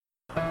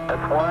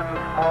It's one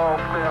small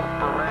step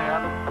for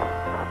man,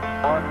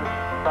 one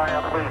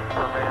giant leap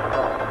for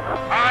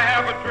mankind. I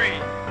have a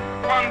dream.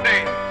 One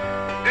day,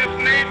 this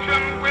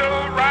nation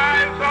will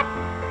rise up,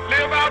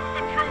 live out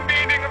the true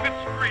meaning of its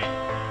creed.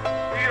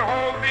 We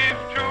hold these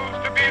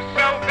truths to be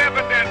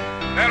self-evident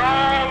that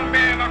all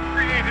men are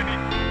created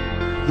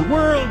equal. The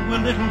world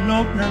will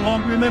no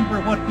longer remember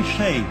what we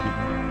say,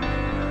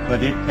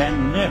 but it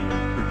can never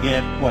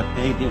forget what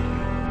they did.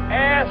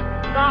 Ask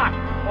not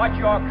what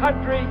your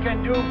country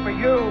can do for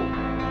you.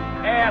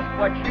 Ask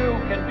what you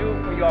can do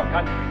for your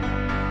country.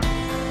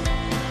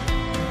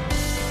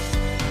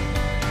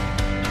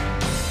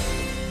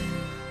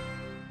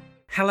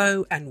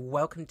 Hello and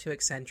welcome to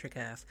Eccentric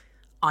Earth.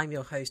 I'm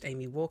your host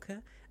Amy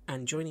Walker,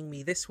 and joining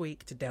me this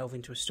week to delve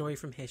into a story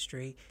from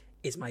history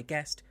is my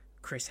guest,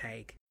 Chris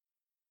Haig.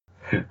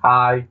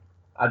 Hi.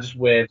 I just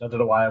waved. I don't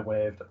know why I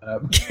waved.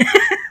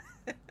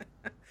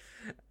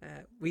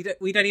 We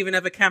don't even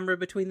have a camera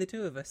between the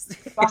two of us.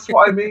 That's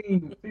what I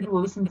mean. People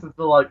are listening to it,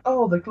 they're like,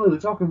 oh, they're clearly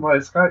talking about a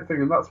Skype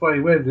thing, and that's why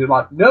he waved. You're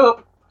like,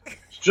 nope,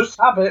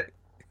 just have it.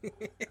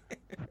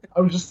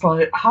 I was just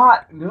like,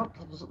 hi. Nope,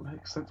 that doesn't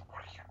make sense. What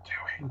are you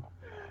doing?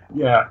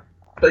 Yeah.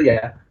 But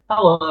yeah,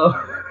 hello.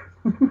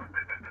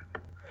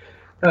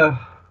 No,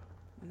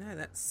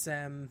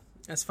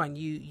 that's fine.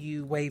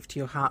 You waved to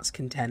your heart's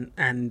content,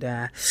 and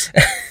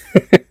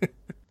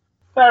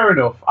Fair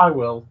enough. I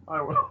will.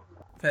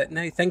 But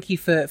no, thank you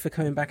for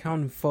coming back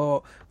on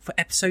for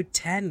episode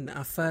 10,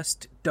 our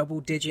first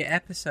double-digit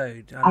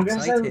episode. I'm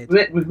excited.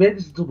 We've made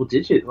this double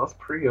digit. That's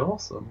pretty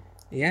awesome.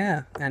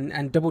 Yeah,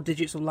 and double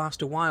digits will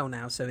last a while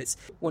now, so it's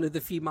one of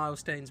the few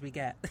milestones we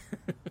get.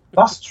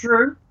 That's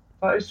true.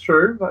 That is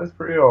true. That is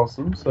pretty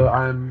awesome. So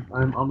I'm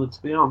honoured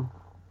to be on.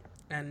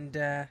 And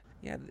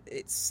yeah,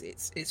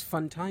 it's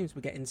fun times.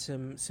 We're getting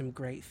some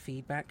great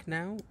feedback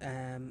now.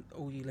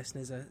 All you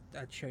listeners are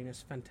showing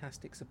us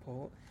fantastic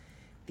support.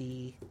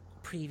 The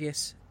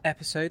previous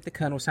episode, the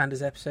Colonel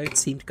Sanders episode,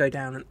 seemed to go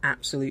down an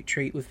absolute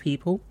treat with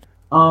people.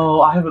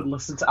 Oh, I haven't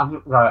listened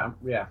to...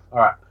 yeah,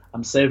 alright.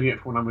 I'm saving it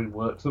for when I'm in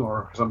work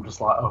tomorrow, because I'm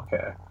just like,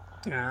 okay.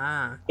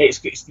 It's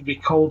going to be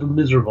cold and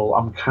miserable.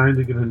 I'm kind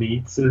of going to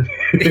need to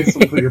hear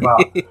something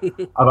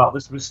about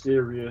this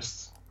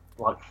mysterious,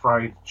 like,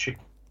 fried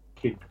chicken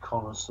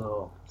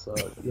connoisseur. So,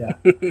 yeah.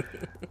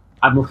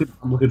 I'm looking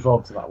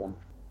forward to that one.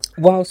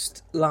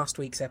 Whilst last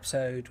week's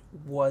episode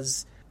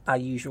was our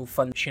usual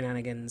fun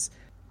shenanigans,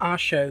 our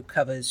show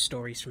covers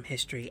stories from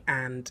history,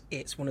 and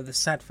it's one of the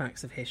sad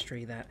facts of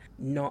history that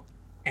not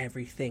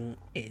everything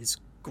is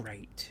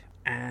great,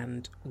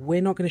 and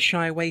we're not going to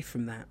shy away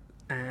from that.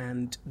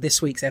 And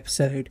this week's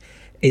episode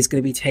is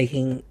going to be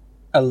taking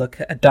a look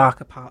at a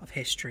darker part of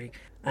history,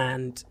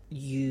 and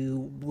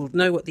you will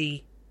know what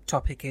the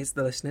topic is,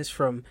 the listeners,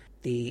 from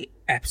the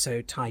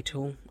episode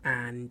title,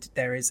 and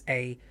there is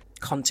a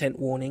content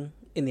warning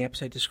in the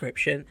episode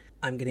description.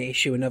 I'm going to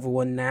issue another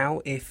one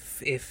now.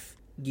 If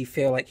you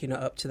feel like you're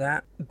not up to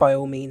that, by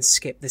all means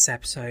skip this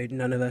episode.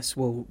 None of us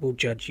will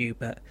judge you,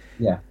 but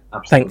yeah,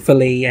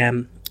 absolutely.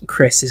 Thankfully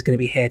Chris is going to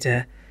be here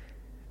to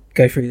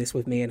go through this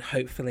with me, and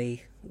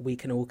hopefully we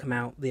can all come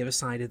out the other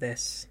side of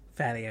this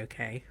fairly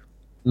okay.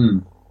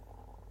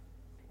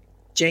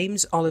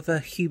 James Oliver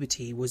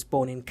Huberty was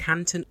born in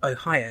Canton,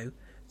 Ohio,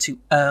 to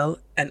Earl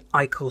and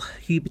Eichel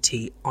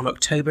Huberty on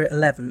October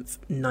 11th,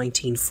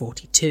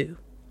 1942.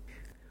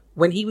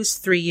 When he was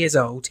 3 years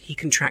old, he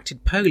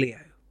contracted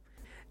polio,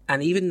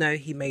 and even though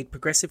he made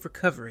progressive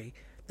recovery,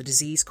 the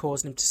disease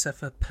caused him to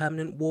suffer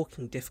permanent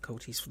walking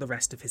difficulties for the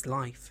rest of his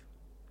life.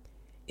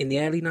 In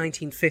the early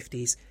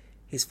 1950s,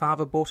 his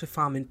father bought a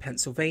farm in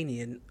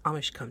Pennsylvania in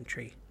Amish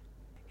country.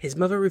 His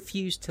mother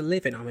refused to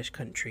live in Amish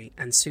country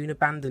and soon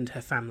abandoned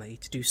her family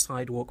to do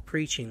sidewalk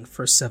preaching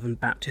for a Southern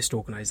Baptist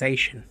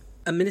organisation.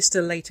 A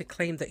minister later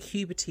claimed that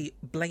Huberty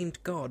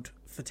blamed God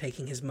for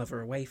taking his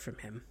mother away from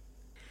him.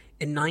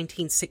 In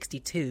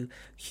 1962,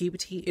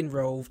 Huberty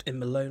enrolled in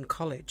Malone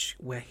College,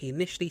 where he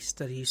initially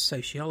studied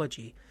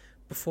sociology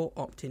before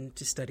opting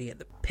to study at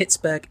the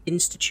Pittsburgh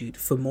Institute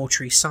for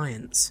Mortuary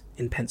Science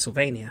in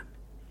Pennsylvania.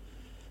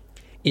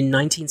 In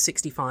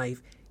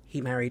 1965,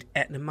 he married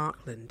Etna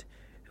Markland,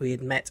 who he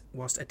had met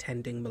whilst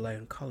attending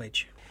Malone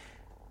College.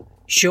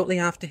 Shortly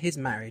after his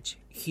marriage,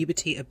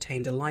 Huberty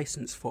obtained a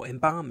license for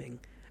embalming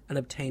and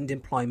obtained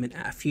employment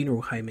at a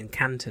funeral home in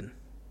Canton.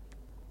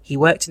 He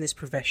worked in this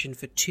profession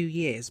for 2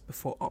 years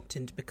before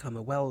opting to become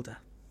a welder.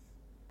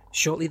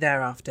 Shortly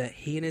thereafter,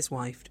 he and his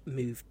wife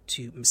moved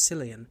to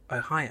Massillon,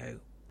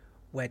 Ohio,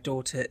 where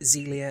daughter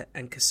Zelia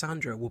and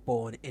Cassandra were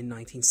born in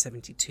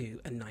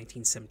 1972 and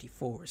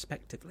 1974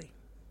 respectively.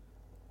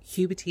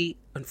 Huberty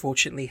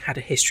unfortunately had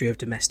a history of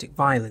domestic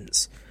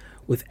violence,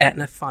 with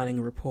Etna filing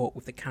a report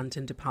with the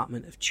Canton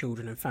Department of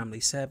Children and Family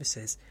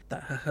Services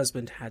that her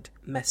husband had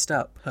messed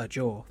up her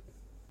jaw.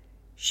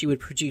 She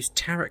would produce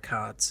tarot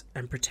cards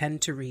and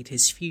pretend to read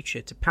his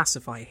future to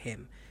pacify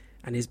him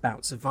and his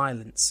bouts of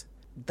violence,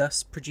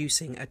 thus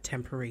producing a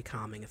temporary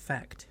calming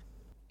effect.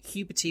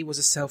 Huberty was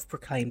a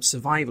self-proclaimed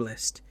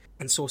survivalist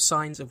and saw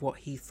signs of what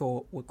he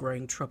thought were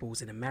growing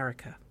troubles in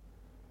America.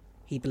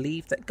 He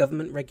believed that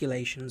government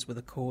regulations were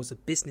the cause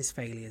of business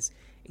failures,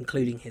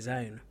 including his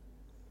own.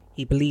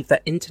 He believed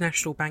that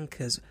international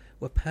bankers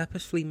were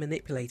purposefully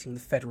manipulating the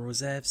Federal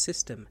Reserve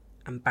System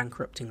and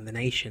bankrupting the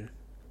nation.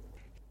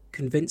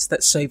 Convinced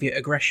that Soviet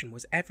aggression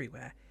was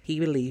everywhere, he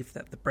believed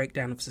that the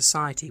breakdown of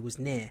society was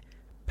near,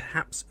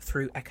 perhaps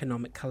through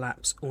economic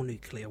collapse or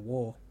nuclear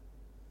war.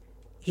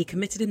 He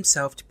committed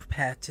himself to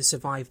prepare to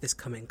survive this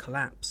coming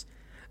collapse,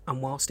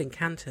 and whilst in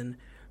Canton,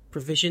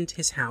 provisioned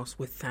his house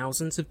with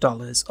thousands of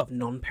dollars of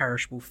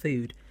non-perishable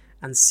food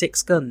and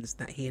 6 guns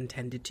that he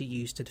intended to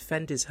use to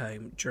defend his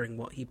home during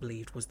what he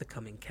believed was the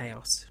coming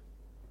chaos.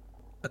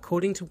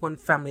 According to one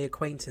family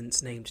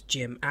acquaintance named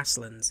Jim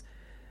Aslans,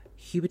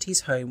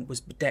 Huberty's home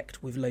was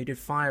bedecked with loaded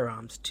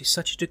firearms to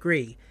such a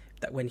degree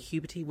that when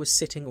Huberty was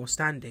sitting or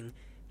standing,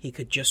 he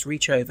could just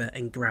reach over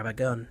and grab a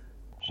gun.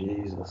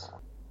 Jesus.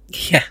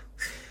 Yeah,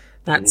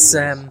 that's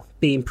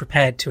being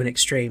prepared to an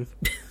extreme.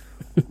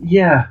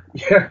 yeah,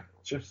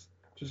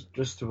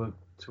 just to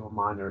a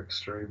minor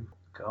extreme.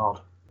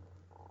 God.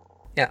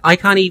 Yeah, I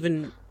can't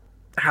even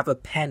have a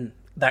pen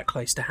that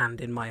close to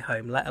hand in my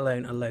home, let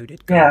alone a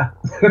loaded gun.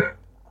 Yeah.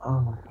 Oh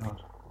my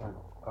God.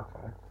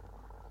 Okay.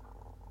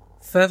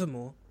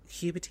 Furthermore,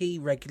 Huberty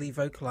regularly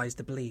vocalised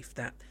the belief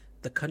that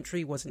the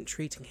country wasn't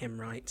treating him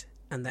right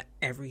and that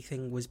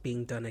everything was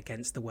being done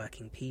against the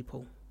working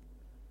people.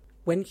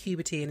 When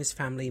Huberty and his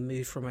family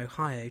moved from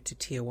Ohio to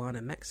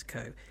Tijuana,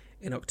 Mexico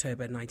in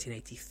October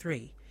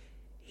 1983,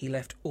 he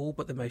left all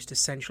but the most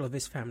essential of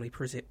his family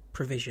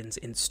provisions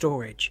in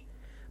storage,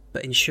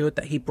 but ensured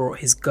that he brought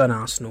his gun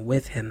arsenal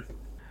with him.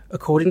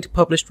 According to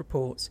published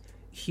reports,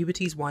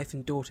 Huberty's wife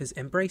and daughters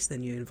embraced their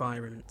new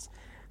environment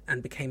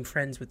and became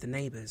friends with the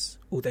neighbours,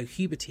 although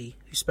Huberty,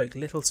 who spoke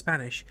little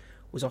Spanish,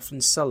 was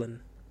often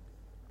sullen.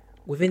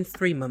 Within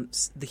 3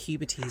 months, the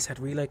Hubertys had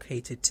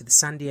relocated to the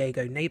San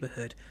Diego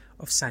neighbourhood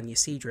of San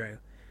Ysidro,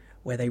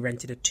 where they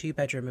rented a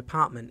 2-bedroom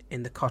apartment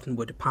in the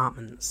Cottonwood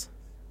Apartments.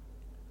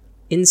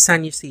 In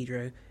San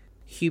Ysidro,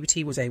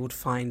 Huberty was able to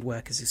find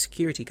work as a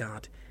security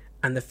guard,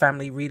 and the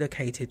family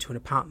relocated to an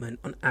apartment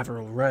on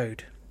Averill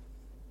Road.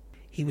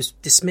 He was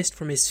dismissed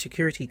from his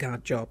security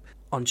guard job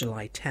on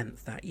July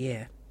 10th that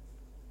year.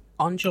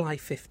 On July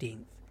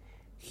 15th,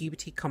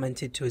 Huberty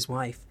commented to his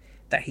wife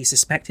that he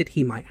suspected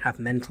he might have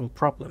mental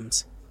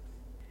problems.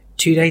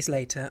 2 days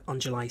later, on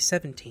July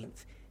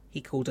 17th, he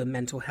called a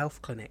mental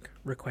health clinic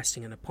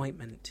requesting an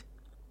appointment.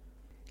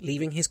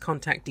 Leaving his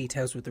contact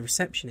details with the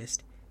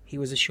receptionist, he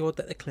was assured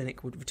that the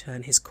clinic would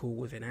return his call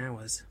within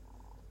hours.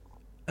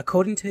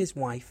 According to his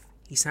wife,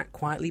 he sat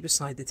quietly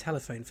beside the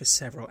telephone for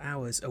several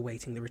hours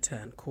awaiting the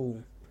return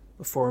call,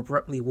 before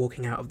abruptly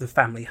walking out of the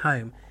family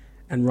home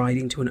and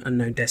riding to an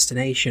unknown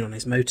destination on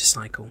his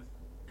motorcycle.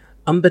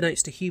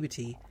 Unbeknownst to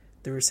Huberty,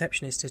 the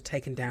receptionist had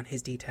taken down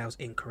his details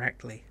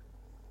incorrectly.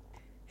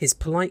 His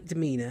polite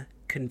demeanour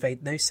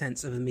conveyed no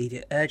sense of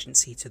immediate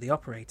urgency to the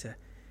operator,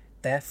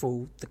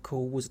 therefore the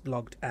call was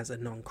logged as a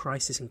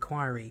non-crisis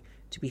inquiry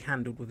to be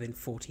handled within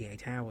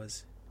 48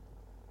 hours.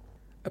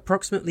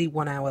 Approximately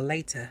 1 hour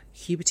later,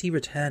 Huberty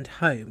returned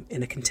home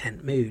in a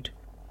content mood.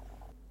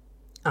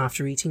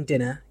 After eating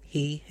dinner,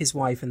 he, his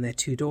wife and their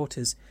 2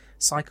 daughters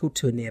cycled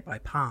to a nearby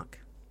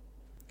park.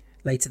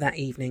 Later that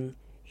evening,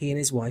 he and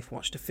his wife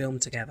watched a film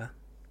together.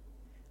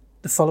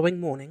 The following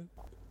morning,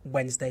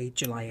 Wednesday,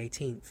 July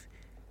 18th,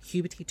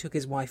 Huberty took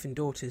his wife and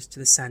daughters to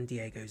the San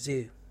Diego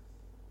Zoo.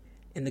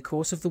 In the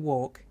course of the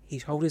walk, he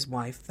told his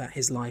wife that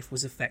his life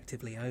was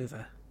effectively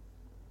over.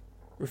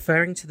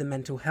 Referring to the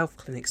mental health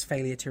clinic's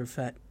failure to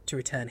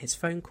return his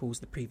phone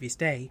calls the previous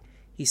day,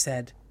 he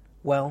said,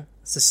 "Well,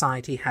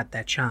 society had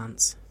their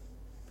chance."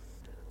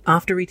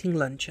 After eating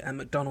lunch at a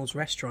McDonald's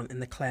restaurant in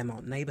the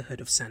Claremont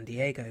neighbourhood of San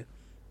Diego,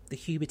 the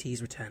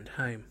Hubertys returned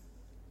home.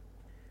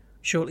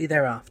 Shortly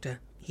thereafter,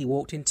 he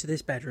walked into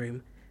his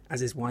bedroom as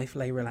his wife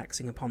lay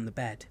relaxing upon the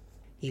bed.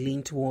 He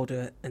leaned toward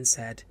her and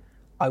said,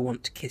 "I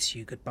want to kiss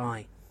you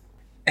goodbye."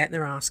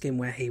 Etna asked him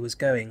where he was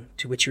going,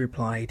 to which he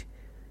replied,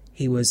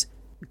 he was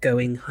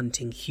going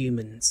hunting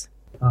humans.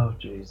 Oh,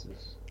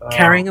 Jesus.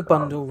 Carrying a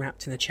bundle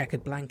wrapped in a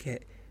checkered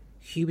blanket,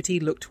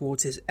 Huberty looked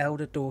towards his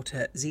elder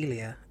daughter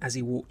Zelia as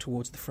he walked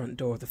towards the front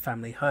door of the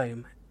family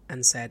home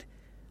and said,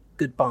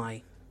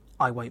 "Goodbye,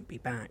 I won't be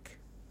back."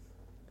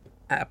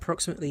 At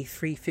approximately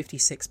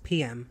 3:56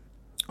 p.m.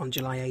 on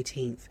July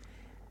 18th,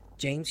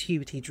 James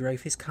Huberty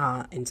drove his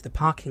car into the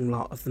parking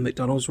lot of the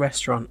McDonald's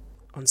restaurant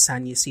on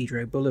San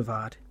Ysidro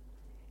Boulevard.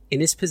 In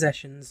his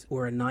possessions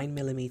were a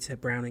 9mm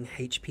Browning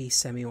HP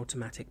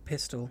semi-automatic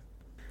pistol,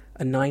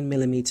 a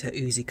 9mm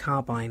Uzi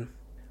carbine,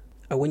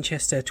 a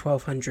Winchester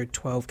 1200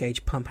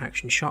 12-gauge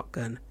pump-action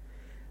shotgun,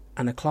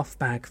 and a cloth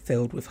bag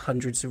filled with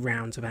hundreds of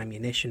rounds of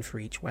ammunition for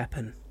each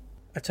weapon.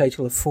 A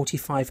total of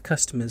 45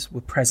 customers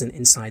were present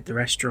inside the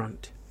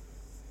restaurant.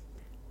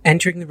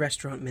 Entering the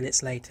restaurant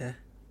minutes later,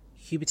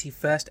 Huberty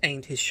first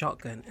aimed his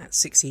shotgun at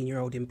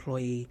 16-year-old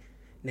employee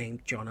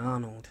named John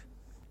Arnold.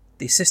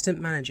 The assistant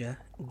manager,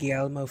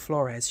 Guillermo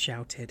Flores,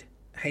 shouted,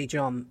 "Hey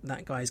John,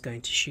 that guy's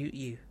going to shoot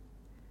you."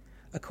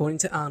 According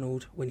to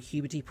Arnold, when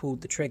Huberty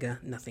pulled the trigger,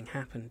 nothing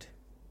happened.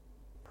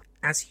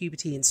 As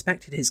Huberty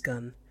inspected his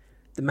gun,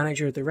 the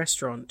manager of the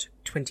restaurant,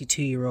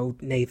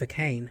 22-year-old Neva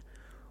Kane,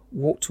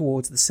 walked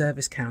towards the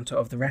service counter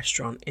of the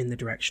restaurant in the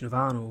direction of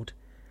Arnold,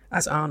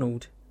 as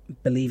Arnold,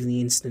 believing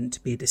the incident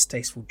to be a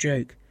distasteful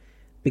joke,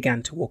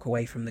 began to walk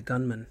away from the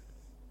gunman.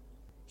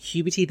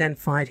 Huberty then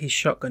fired his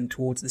shotgun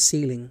towards the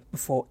ceiling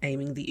before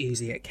aiming the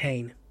Uzi at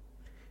Kane,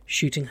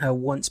 shooting her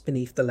once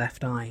beneath the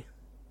left eye.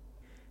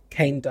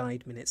 Kane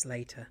died minutes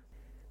later.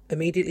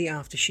 Immediately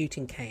after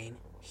shooting Kane,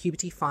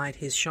 Huberty fired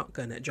his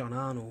shotgun at John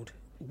Arnold,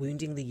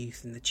 wounding the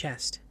youth in the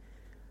chest,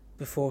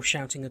 before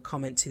shouting a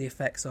comment to the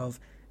effects of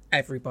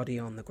 "everybody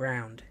on the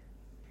ground."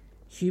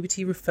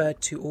 Huberty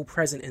referred to all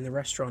present in the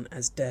restaurant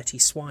as dirty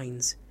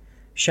swines,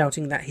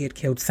 shouting that he had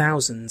killed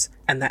thousands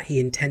and that he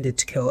intended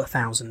to kill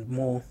 1,000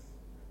 more.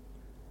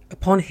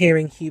 Upon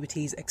hearing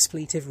Huberty's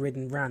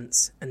expletive-ridden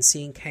rants and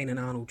seeing Kane and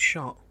Arnold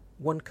shot,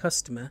 one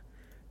customer,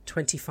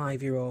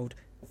 25-year-old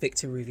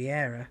Victor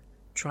Riviera,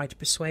 tried to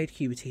persuade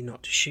Huberty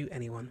not to shoot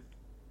anyone.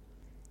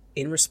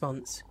 In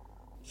response,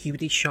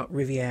 Huberty shot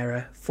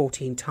Riviera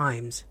 14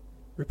 times,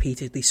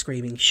 repeatedly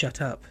screaming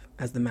 "shut up"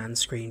 as the man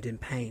screamed in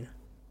pain.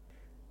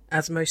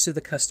 As most of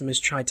the customers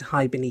tried to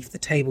hide beneath the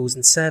tables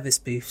and service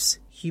booths,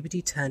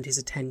 Huberty turned his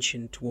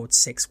attention towards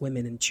 6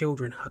 women and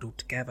children huddled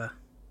together.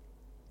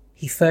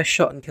 He first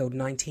shot and killed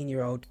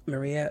 19-year-old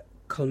Maria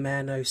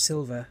Colmerno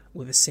Silva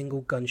with a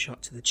single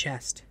gunshot to the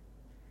chest,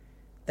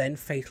 then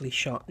fatally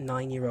shot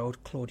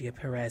 9-year-old Claudia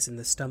Perez in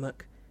the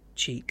stomach,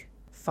 cheek,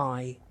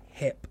 thigh,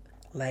 hip,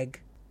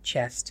 leg,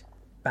 chest,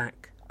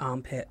 back,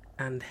 armpit,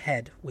 and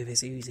head with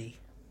his Uzi.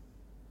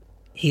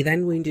 He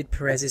then wounded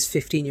Perez's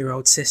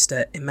 15-year-old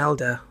sister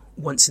Imelda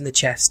once in the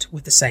chest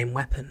with the same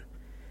weapon,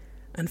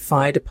 and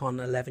fired upon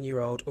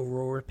 11-year-old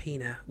Aurora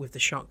Pina with the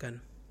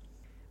shotgun.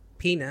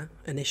 Pina,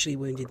 initially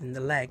wounded in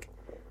the leg,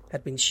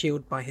 had been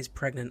shielded by his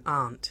pregnant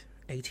aunt,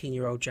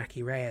 18-year-old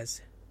Jackie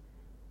Reyes.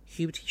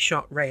 Huberty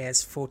shot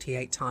Reyes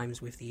 48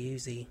 times with the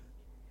Uzi.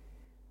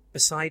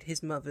 Beside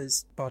his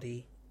mother's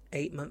body,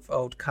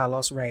 8-month-old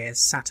Carlos Reyes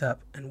sat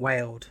up and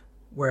wailed,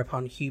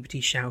 whereupon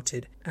Huberty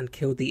shouted and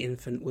killed the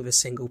infant with a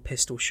single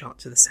pistol shot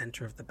to the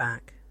centre of the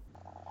back.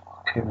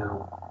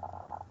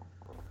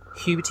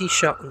 Huberty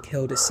shot and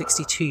killed a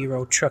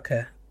 62-year-old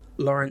trucker,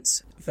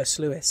 Lawrence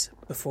Versluis,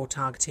 before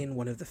targeting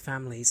one of the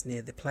families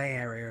near the play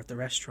area of the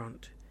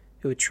restaurant,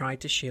 who had tried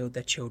to shield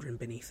their children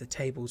beneath the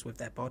tables with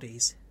their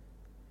bodies.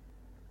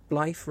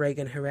 Blythe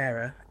Reagan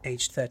Herrera,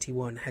 aged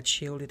 31, had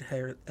shielded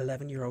her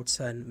 11-year-old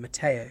son,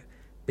 Mateo,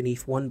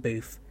 beneath one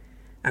booth,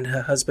 and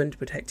her husband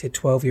protected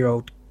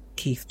 12-year-old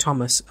Keith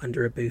Thomas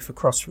under a booth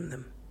across from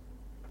them.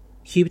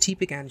 Huberty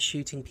began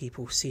shooting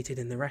people seated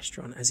in the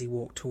restaurant as he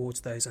walked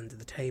towards those under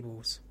the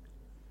tables.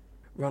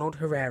 Ronald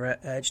Herrera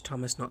urged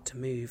Thomas not to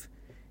move,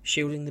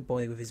 shielding the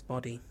boy with his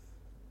body.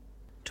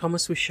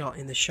 Thomas was shot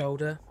in the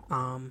shoulder,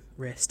 arm,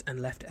 wrist,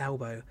 and left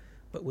elbow,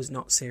 but was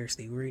not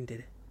seriously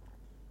wounded.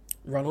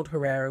 Ronald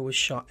Herrera was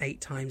shot 8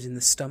 times in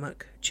the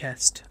stomach,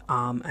 chest,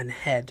 arm, and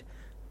head,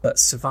 but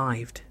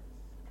survived.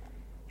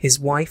 His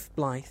wife,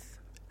 Blythe,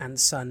 and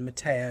son,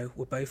 Mateo,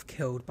 were both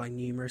killed by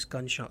numerous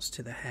gunshots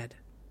to the head.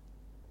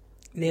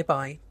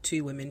 Nearby,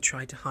 2 women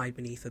tried to hide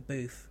beneath a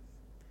booth.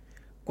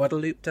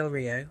 Guadalupe Del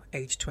Rio,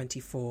 aged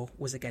 24,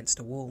 was against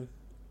a wall.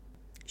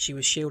 She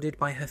was shielded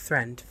by her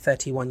friend,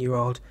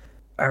 31-year-old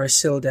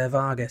Aracilda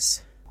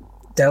Vargas.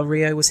 Del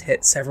Rio was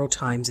hit several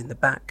times in the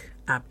back,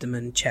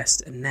 abdomen,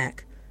 chest, and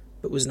neck,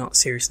 but was not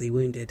seriously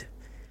wounded,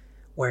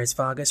 whereas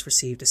Vargas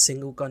received a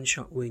single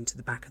gunshot wound to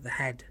the back of the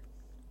head.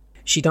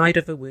 She died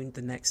of a wound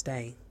the next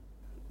day,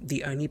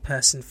 the only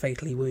person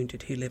fatally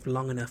wounded who lived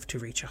long enough to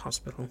reach a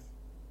hospital.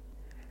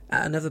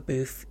 At another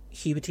booth,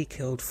 Huberty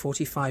killed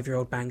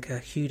 45-year-old banker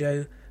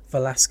Hugo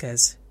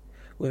Velasquez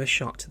with a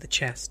shot to the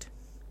chest.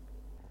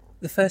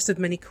 The first of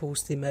many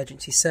calls to the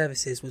emergency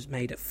services was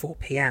made at 4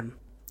 p.m,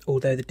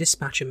 although the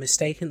dispatcher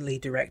mistakenly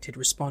directed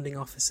responding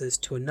officers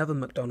to another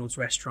McDonald's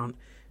restaurant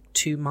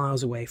 2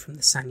 miles away from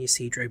the San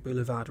Ysidro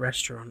Boulevard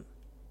restaurant.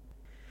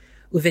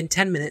 Within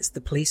 10 minutes,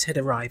 the police had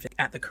arrived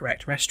at the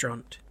correct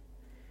restaurant.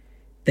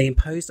 They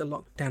imposed a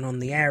lockdown on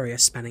the area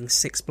spanning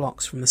 6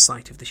 blocks from the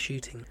site of the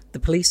shooting. The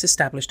police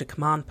established a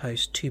command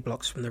post 2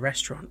 blocks from the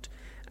restaurant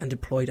and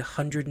deployed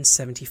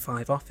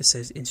 175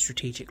 officers in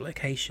strategic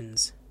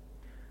locations.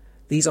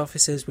 These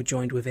officers were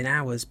joined within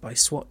hours by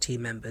SWAT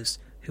team members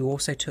who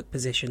also took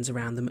positions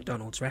around the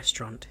McDonald's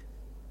restaurant.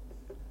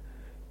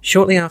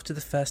 Shortly after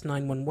the first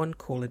 911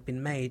 call had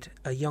been made,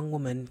 a young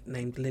woman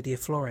named Lydia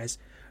Flores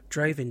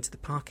drove into the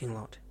parking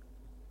lot.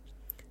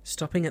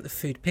 Stopping at the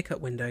food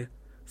pickup window,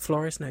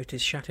 Flores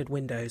noticed shattered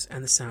windows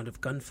and the sound of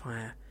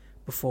gunfire,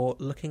 before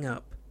looking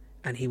up,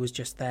 and he was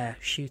just there,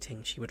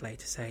 shooting, she would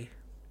later say.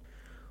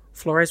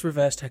 Flores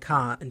reversed her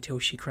car until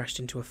she crashed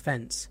into a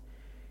fence.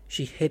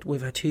 She hid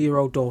with her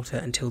 2-year-old daughter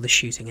until the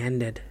shooting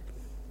ended.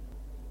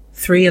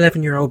 3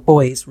 11-year-old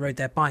boys rode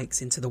their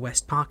bikes into the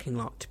west parking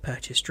lot to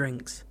purchase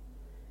drinks.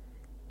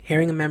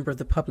 Hearing a member of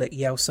the public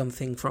yell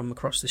something from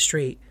across the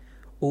street,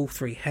 all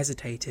 3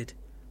 hesitated,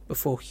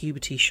 before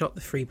Huberty shot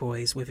the 3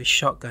 boys with his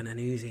shotgun and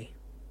Uzi.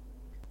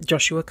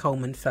 Joshua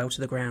Coleman fell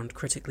to the ground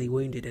critically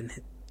wounded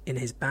in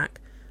his back,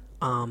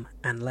 arm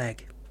and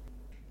leg.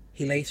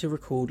 He later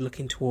recalled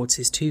looking towards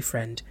his two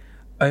friends,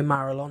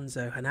 Omar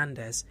Alonso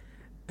Hernandez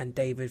and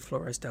David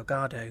Flores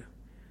Delgado,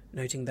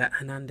 noting that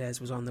Hernandez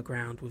was on the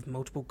ground with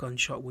multiple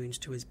gunshot wounds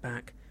to his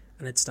back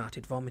and had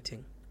started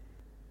vomiting.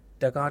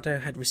 Delgado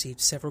had received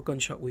several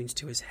gunshot wounds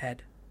to his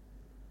head.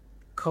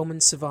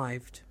 Coleman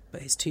survived,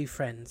 but his two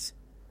friends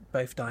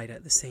both died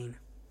at the scene.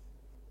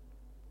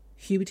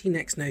 Huberty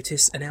next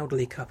noticed an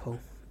elderly couple,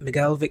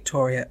 Miguel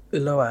Victoria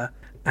Ulloa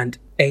and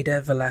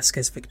Ada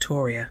Velasquez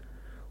Victoria,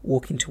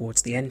 walking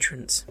towards the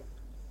entrance.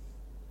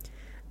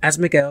 As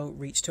Miguel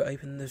reached to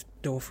open the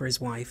door for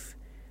his wife,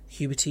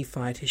 Huberty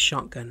fired his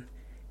shotgun,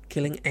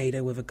 killing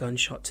Ada with a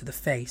gunshot to the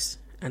face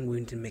and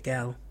wounding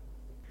Miguel.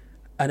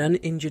 An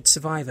uninjured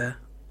survivor,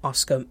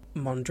 Oscar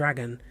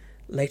Mondragon,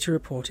 later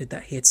reported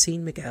that he had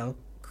seen Miguel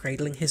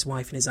cradling his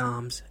wife in his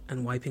arms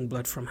and wiping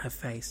blood from her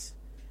face.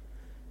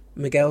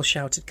 Miguel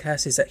shouted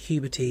curses at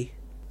Huberty,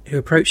 who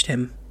approached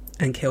him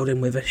and killed him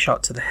with a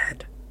shot to the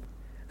head.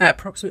 At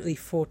approximately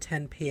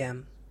 4:10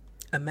 p.m,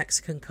 a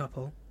Mexican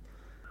couple,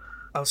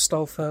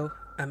 Astolfo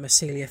and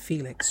Marcelia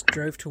Felix,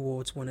 drove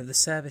towards one of the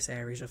service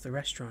areas of the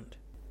restaurant.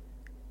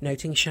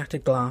 Noting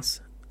shattered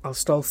glass,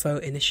 Astolfo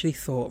initially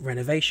thought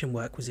renovation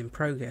work was in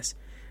progress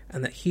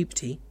and that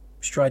Huberty,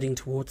 striding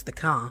towards the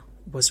car,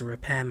 was a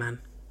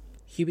repairman.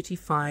 Huberty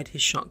fired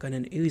his shotgun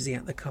and Uzi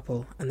at the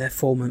couple and their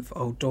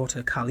 4-month-old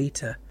daughter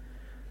Carlita,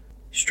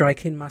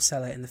 striking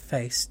Marcela in the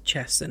face,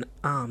 chest and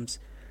arms,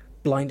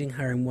 blinding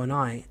her in one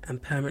eye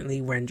and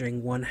permanently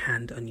rendering one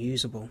hand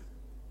unusable.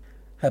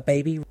 Her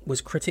baby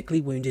was critically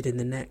wounded in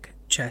the neck,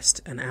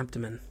 chest and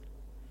abdomen.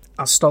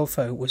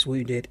 Astolfo was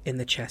wounded in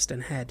the chest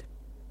and head.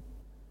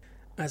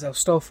 As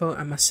Astolfo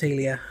and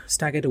Marcelia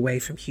staggered away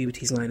from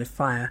Huberty's line of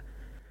fire,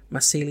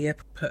 Marcelia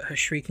put her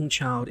shrieking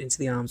child into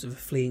the arms of a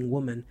fleeing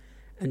woman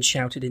and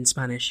shouted in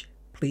Spanish,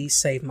 "Please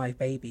save my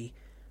baby,"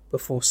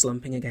 before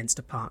slumping against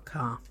a parked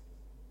car.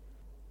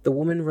 The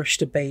woman rushed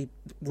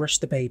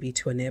the baby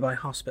to a nearby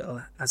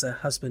hospital as her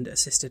husband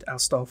assisted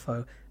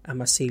Astolfo and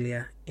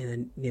Marcelia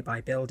in a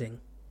nearby building.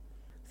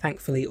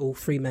 Thankfully, all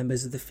 3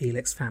 members of the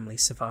Felix family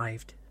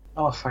survived.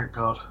 Oh, thank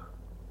God.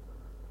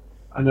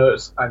 I know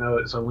it's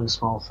only a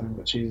small thing,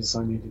 but Jesus,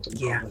 I needed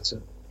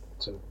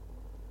to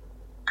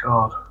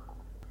God.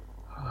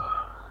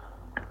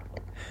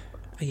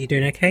 Are you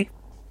doing okay?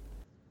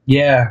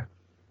 Yeah.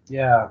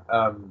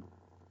 I'm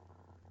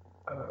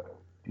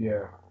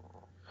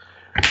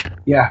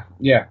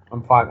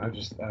fine. I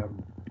just,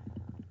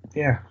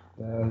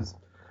 there's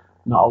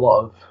not a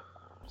lot of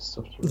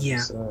stuff to really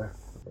say at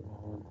the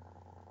moment.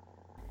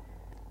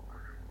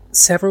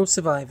 Several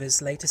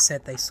survivors later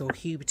said they saw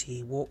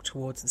Huberty walk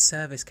towards the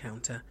service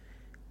counter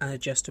and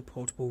adjust a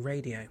portable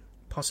radio,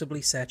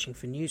 possibly searching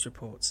for news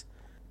reports,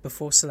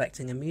 before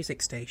selecting a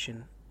music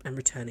station and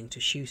returning to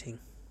shooting.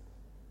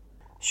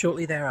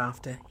 Shortly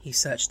thereafter, he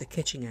searched the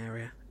kitchen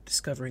area,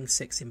 discovering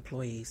 6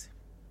 employees.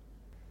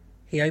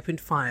 He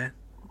opened fire,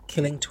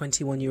 killing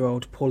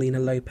 21-year-old Paulina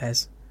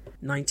Lopez,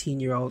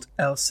 19-year-old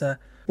Elsa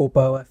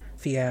Borboa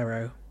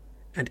Fierro,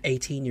 and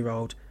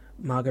 18-year-old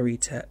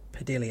Margarita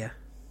Padilla,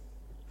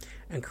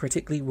 and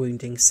critically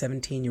wounding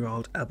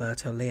 17-year-old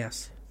Alberto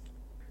Leas.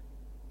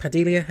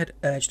 Padilla had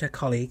urged her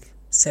colleague,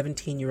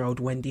 17-year-old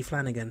Wendy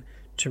Flanagan,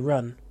 to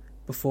run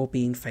before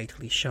being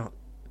fatally shot.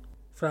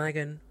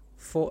 Flanagan,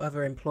 4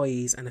 other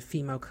employees and a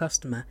female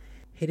customer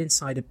hid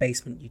inside a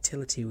basement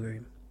utility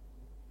room.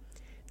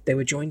 They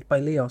were joined by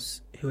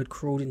Leos, who had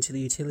crawled into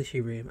the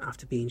utility room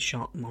after being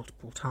shot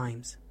multiple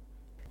times.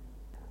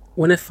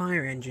 When a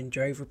fire engine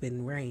drove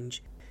within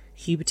range,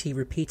 Huberty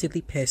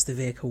repeatedly pierced the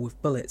vehicle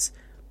with bullets,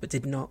 but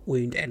did not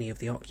wound any of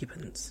the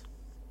occupants.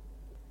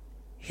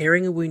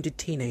 Hearing a wounded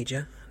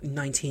teenager,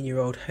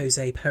 19-year-old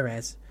Jose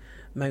Perez,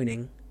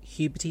 moaning,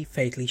 Huberty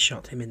fatally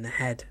shot him in the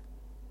head.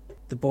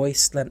 The boy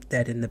slumped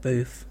dead in the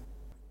booth.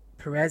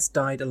 Perez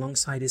died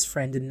alongside his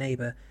friend and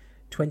neighbour,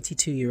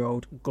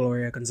 22-year-old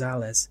Gloria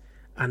Gonzalez,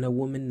 and a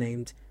woman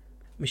named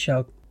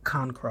Michelle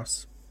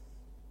Cancross.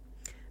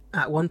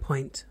 At one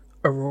point,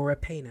 Aurora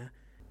Pena,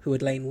 who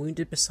had lain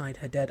wounded beside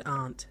her dead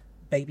aunt,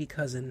 baby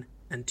cousin,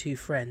 and 2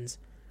 friends,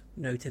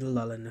 noted a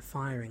lull in the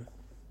firing.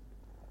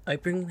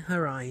 Opening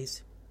her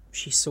eyes,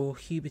 she saw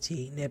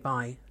Huberty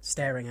nearby,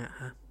 staring at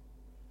her.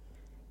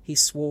 He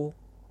swore,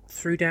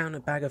 threw down a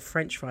bag of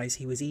French fries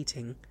he was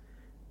eating,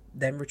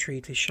 then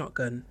retrieved his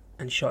shotgun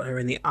and shot her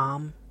in the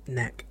arm,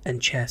 neck,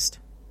 and chest.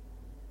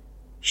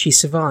 She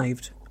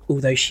survived,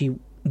 although she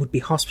would be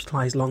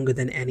hospitalized longer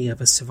than any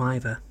other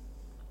survivor.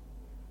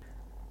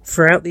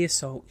 Throughout the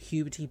assault,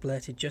 Huberty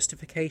blurted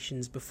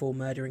justifications before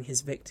murdering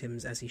his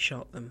victims as he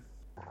shot them.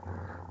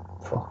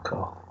 Fuck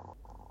off.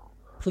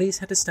 Police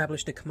had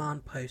established a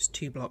command post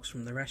 2 blocks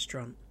from the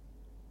restaurant.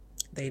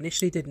 They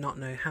initially did not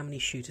know how many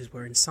shooters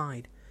were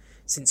inside,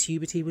 since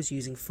Huberty was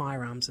using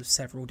firearms of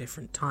several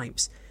different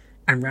types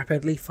and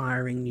rapidly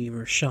firing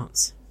numerous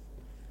shots.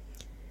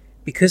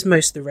 Because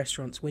most of the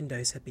restaurant's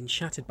windows had been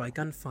shattered by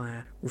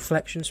gunfire,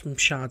 reflections from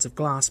shards of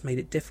glass made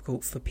it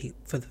difficult for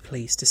the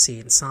police to see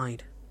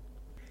inside.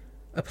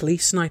 A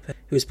police sniper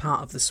who was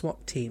part of the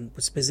SWAT team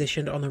was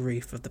positioned on the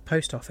roof of the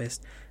post office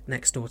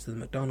next door to the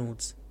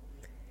McDonald's.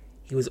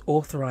 He was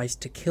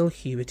authorised to kill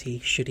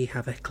Huberty should he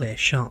have a clear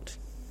shot.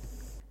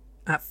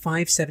 At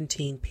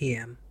 5:17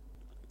 p.m,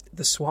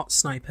 the SWAT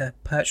sniper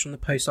perched on the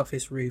post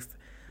office roof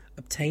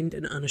obtained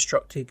an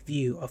unobstructed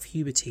view of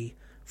Huberty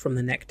from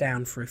the neck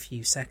down for a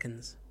few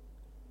seconds.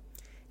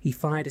 He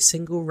fired a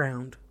single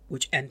round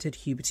which entered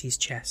Huberty's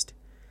chest,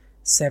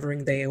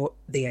 severing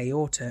the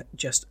aorta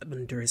just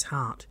under his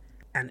heart,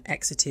 and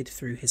exited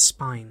through his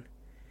spine,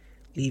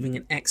 leaving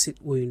an exit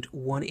wound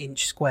 1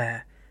 inch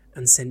square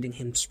and sending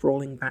him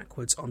sprawling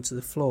backwards onto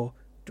the floor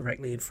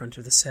directly in front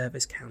of the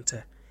service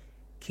counter,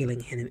 killing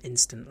him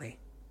instantly.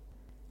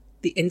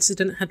 The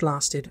incident had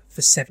lasted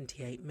for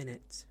 78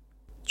 minutes,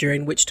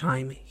 during which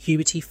time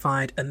Huberty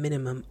fired a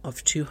minimum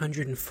of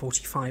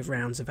 245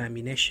 rounds of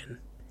ammunition,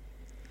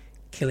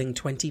 killing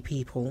 20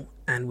 people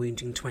and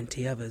wounding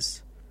 20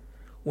 others,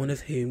 one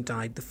of whom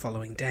died the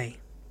following day.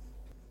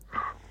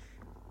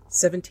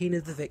 17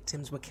 of the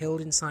victims were killed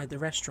inside the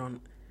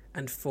restaurant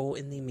and 4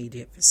 in the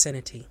immediate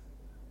vicinity.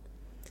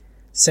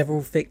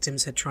 Several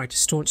victims had tried to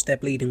staunch their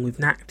bleeding with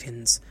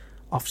napkins,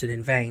 often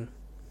in vain.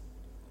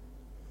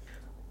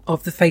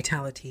 Of the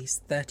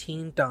fatalities,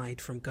 13 died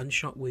from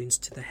gunshot wounds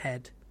to the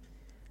head,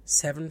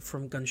 7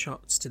 from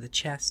gunshots to the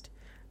chest,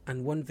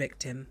 and 1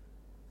 victim,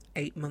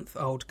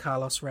 8-month-old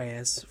Carlos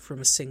Reyes,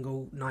 from a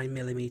single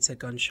 9mm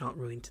gunshot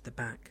wound to the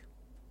back.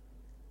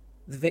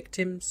 The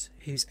victims,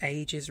 whose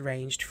ages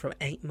ranged from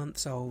 8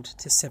 months old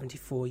to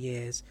 74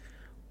 years,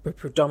 were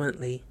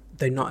predominantly,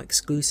 though not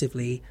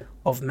exclusively,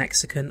 of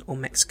Mexican or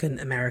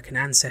Mexican-American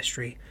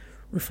ancestry,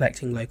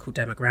 reflecting local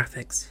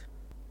demographics.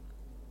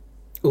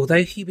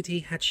 Although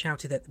Huberty had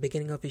shouted at the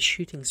beginning of his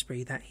shooting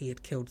spree that he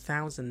had killed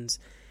thousands,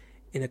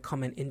 in a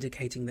comment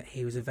indicating that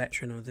he was a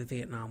veteran of the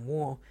Vietnam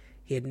War,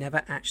 he had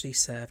never actually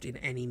served in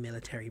any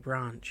military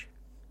branch.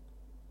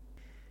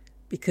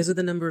 Because of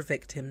the number of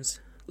victims,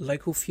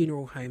 local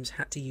funeral homes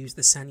had to use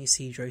the San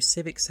Ysidro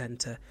Civic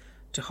Centre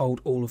to hold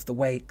all of the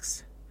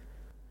wakes.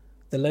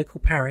 The local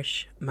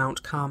parish,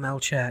 Mount Carmel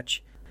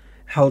Church,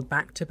 held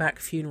back-to-back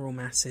funeral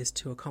masses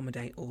to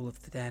accommodate all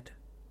of the dead.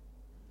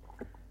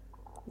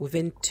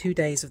 Within 2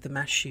 days of the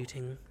mass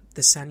shooting,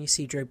 the San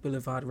Ysidro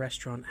Boulevard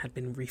restaurant had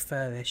been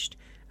refurbished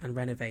and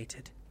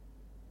renovated.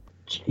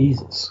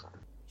 Jesus.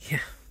 Yeah,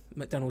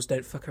 McDonald's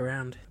don't fuck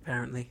around,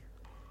 apparently.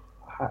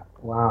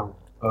 Wow,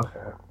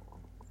 okay.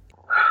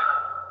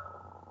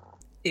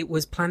 It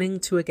was planning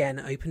to again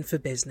open for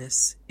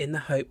business in the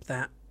hope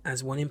that,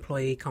 as one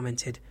employee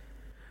commented,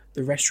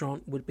 the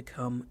restaurant would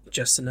become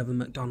just another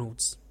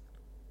McDonald's.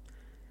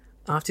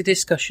 After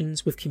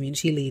discussions with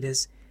community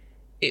leaders,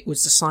 it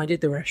was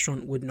decided the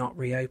restaurant would not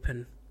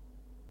reopen.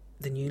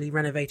 The newly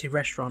renovated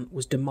restaurant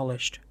was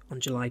demolished on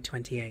July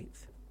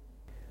 28th.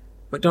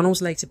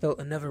 McDonald's later built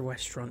another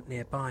restaurant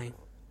nearby.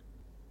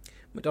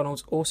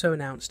 McDonald's also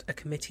announced a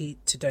committee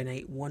to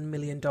donate $1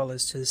 million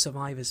to the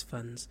survivors'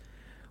 funds,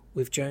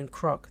 with Joan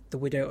Kroc, the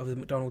widow of the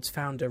McDonald's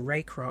founder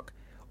Ray Kroc,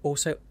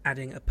 also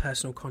adding a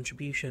personal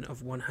contribution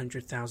of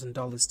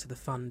 $100,000 to the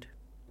fund.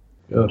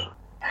 Good.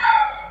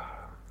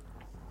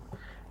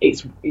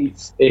 It's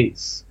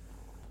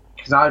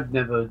because I've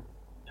never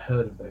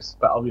heard of this,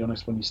 but I'll be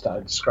honest, when you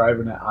started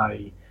describing it,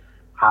 I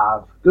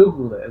have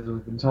Googled it as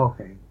we've been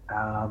talking,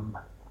 and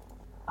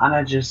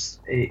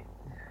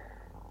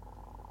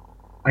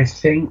I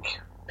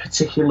think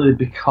particularly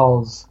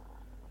because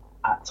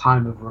at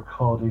time of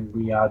recording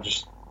we are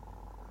just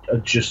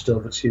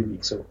over 2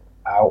 weeks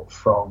out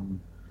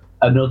from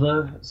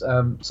another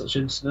such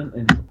incident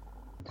in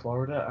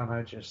Florida,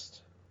 and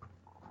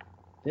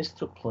this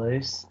took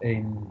place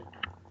in,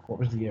 what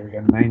was the year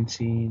again?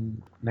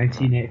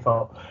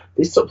 1984.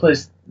 This took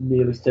place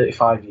nearly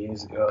 35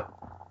 years ago,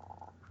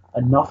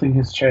 and nothing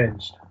has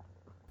changed.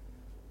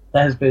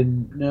 There has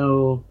been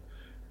no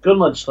gun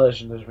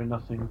legislation, there's been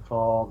nothing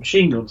for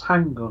machine guns,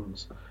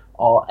 handguns,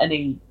 or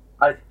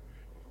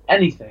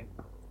anything.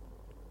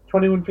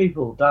 21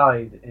 people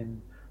died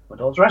in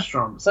McDonald's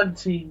restaurant.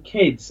 17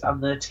 kids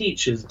and their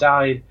teachers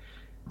died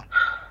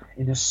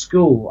in a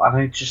school, and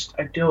I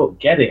don't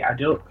get it. I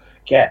don't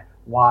get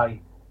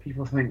why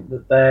people think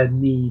that their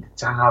need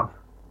to have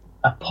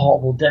a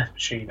portable death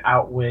machine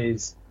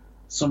outweighs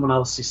someone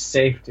else's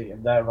safety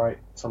and their right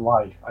to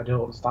life. I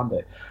don't understand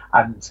it.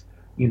 And,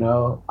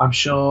 I'm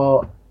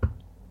sure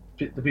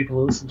the people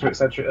who listen to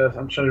etc.,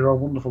 I'm sure you're all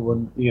wonderful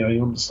and, you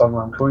understand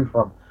where I'm coming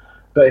from.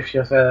 But if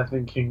you're there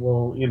thinking,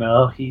 well,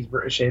 he's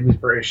British, Amy's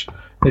British,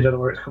 they don't know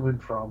where it's coming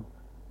from.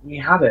 We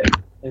had it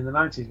in the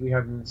 90s. We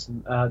had an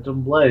incident,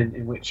 Dunblane,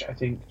 in which I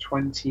think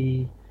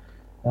 20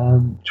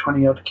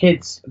 odd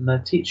kids and their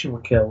teacher were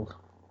killed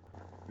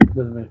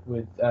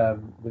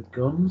with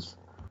guns.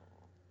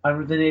 And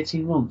within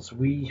 18 months,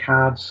 we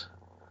had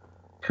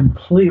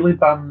completely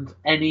banned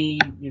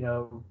any,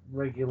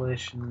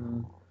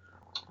 regulation,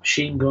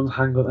 machine guns,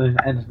 handguns,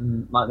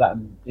 anything like that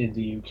in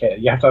the UK.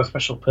 You have to have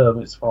special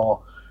permits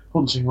for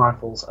hunting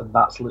rifles, and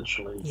that's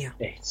literally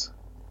it.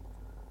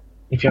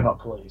 If you're not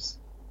police.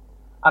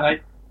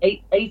 And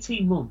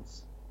 18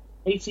 months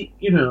we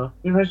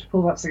managed to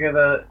pull that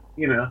together.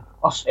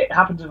 It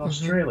happened in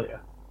Australia.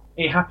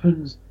 It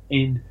happens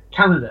in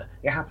Canada.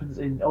 It happens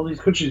in all these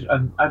countries,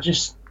 and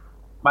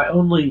my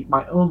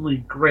only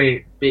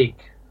great big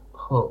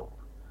hope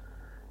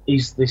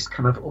is this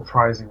kind of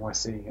uprising we're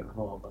seeing at the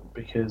moment,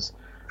 because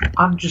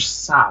I'm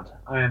just sad.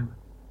 I am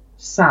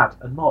sad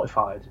and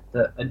mortified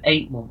that an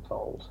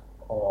 8-month-old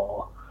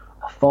or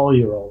a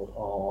 4-year-old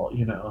or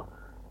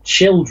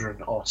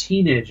children or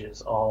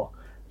teenagers or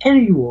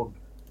anyone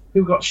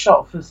who got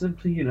shot for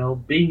simply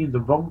being in the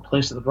wrong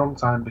place at the wrong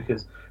time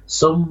because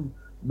some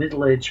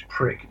middle-aged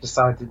prick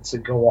decided to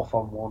go off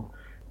on one.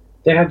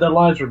 They had their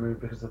lives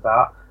removed because of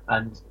that,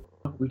 and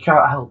we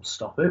can't help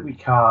stop it. We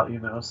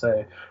can't,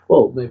 say,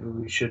 well, maybe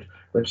we should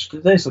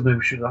register this, or maybe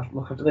we should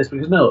look after this,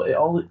 because no, it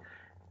all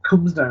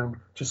comes down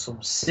to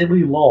some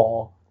silly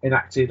law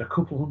enacted a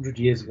couple hundred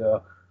years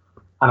ago,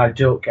 and I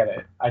don't get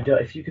it.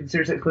 If you can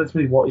seriously explain to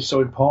me what is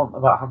so important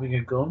about having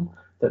a gun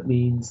that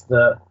means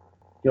that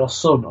your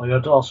son or your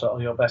daughter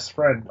or your best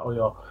friend or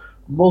your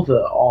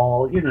mother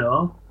or,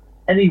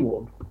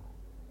 anyone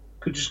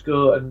could just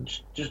go and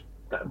just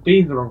be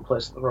in the wrong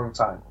place at the wrong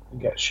time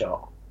and get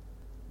shot.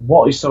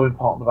 What is so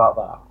important about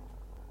that?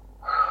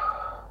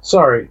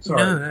 Sorry.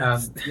 No,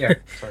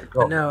 sorry.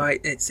 Go on. No,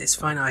 it's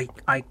fine.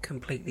 I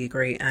completely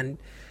agree, and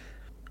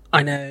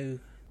I know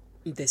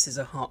this is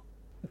a hot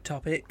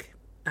topic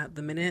at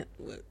the minute,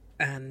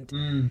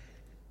 and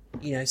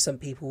some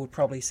people would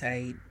probably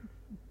say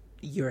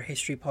you're a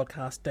history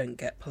podcast, don't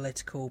get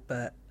political,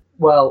 but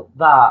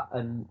that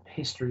and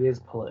history is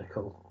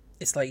political.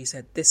 It's like you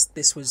said,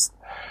 this was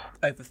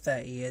over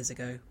 30 years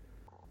ago.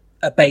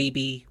 A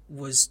baby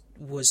was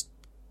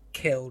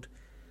killed.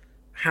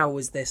 How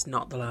was this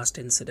not the last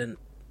incident?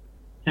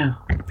 Yeah.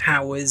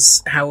 How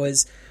was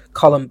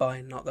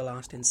Columbine not the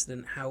last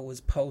incident? How was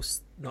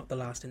Pulse not the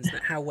last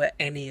incident? How were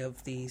any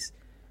of these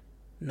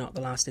not the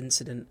last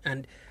incident?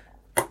 And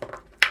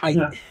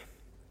I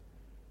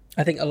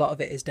think a lot of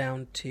it is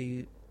down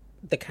to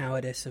the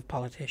cowardice of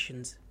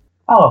politicians.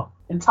 Oh,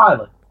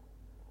 entirely.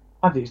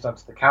 I think it's down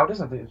to the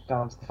cowardice. I think it's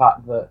down to the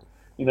fact that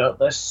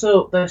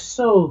they're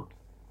so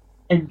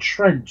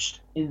entrenched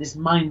in this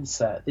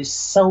mindset, this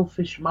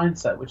selfish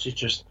mindset, which is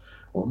just,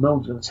 well, no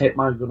one's going to take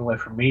my gun away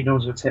from me, no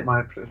one's going to take my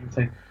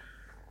everything.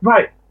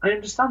 Right, I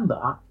understand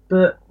that,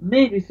 but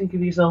maybe think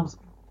of yourselves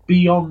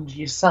beyond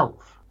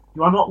yourself.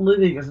 You are not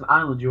living as an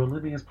island, you are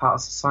living as part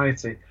of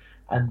society,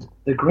 and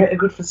the greater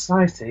good for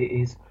society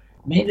is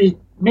maybe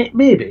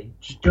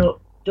just don't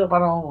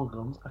ban all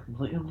guns. I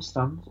completely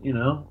understand,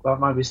 that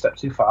might be a step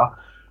too far,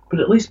 but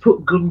at least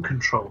put gun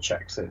control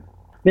checks in.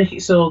 Make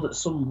it so that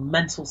some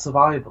mental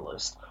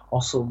survivalist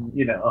or some,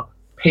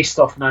 pissed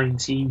off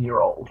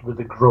 19-year-old with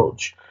a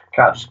grudge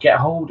can't just get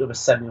hold of a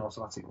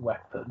semi-automatic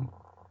weapon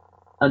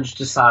and just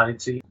decide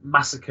to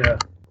massacre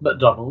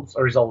McDonald's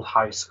or his old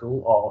high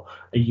school or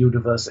a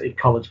university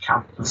college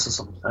campus or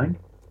something.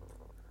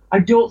 I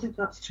don't think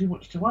that's too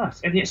much to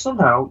ask. And yet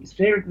somehow, it's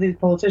hearing these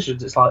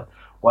politicians, it's like,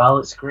 well,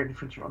 it's a great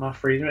infringement on our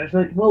freedom. And it's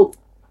like, well,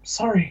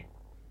 sorry.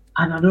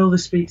 And I know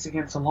this speaks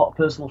against a lot of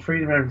personal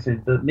freedom and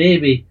everything, but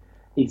maybe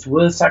it's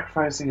worth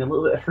sacrificing a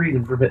little bit of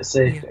freedom for a bit of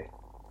safety. Yeah.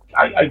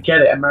 I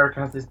get it.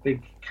 America has this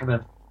big kind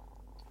of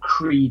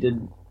creed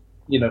and,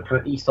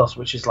 kind of ethos,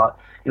 which is like,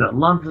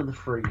 land of the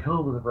free,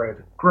 home of the brave.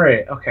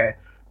 Great, okay.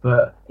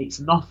 But it's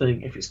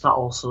nothing if it's not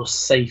also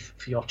safe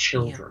for your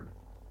children.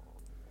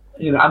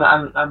 Yeah.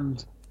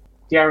 And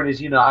the irony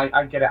is,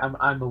 I get it.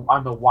 I'm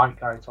a white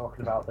guy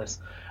talking about this,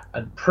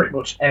 and pretty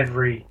much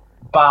every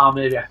bar,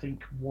 maybe I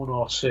think one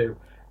or two,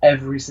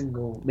 every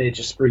single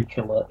major spree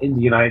killer in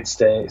the United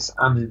States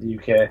and in the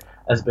UK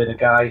has been a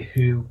guy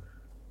who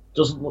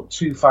doesn't look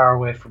too far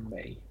away from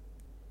me.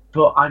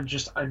 But I'm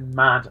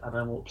mad and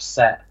I'm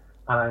upset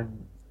and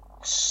I'm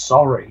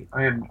sorry.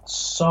 I am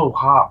so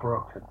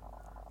heartbroken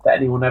that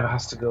anyone ever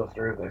has to go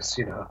through this.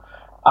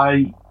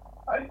 I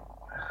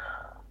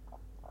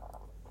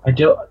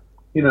don't.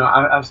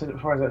 I've said it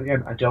before. I said it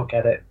again. I don't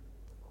get it.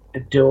 I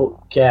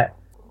don't get.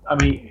 I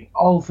mean,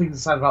 all things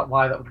aside about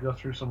why that would go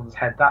through someone's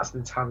head, that's an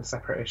entirely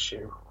separate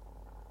issue.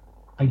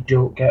 I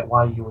don't get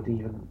why you would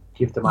even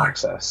give them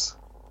access.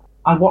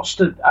 I watched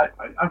a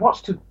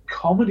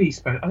comedy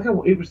special. I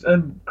think it was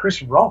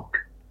Chris Rock.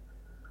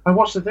 I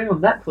watched a thing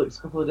on Netflix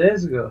a couple of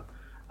days ago,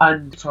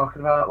 and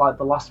talking about like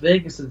the Las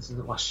Vegas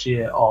incident last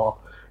year, or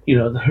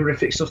the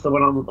horrific stuff that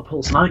went on at the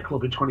Pulse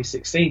nightclub in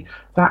 2016.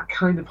 That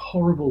kind of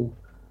horrible,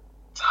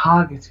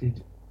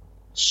 targeted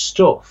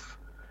stuff.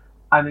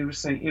 And he was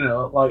saying,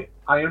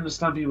 I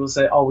understand people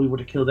say, oh, we would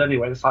have killed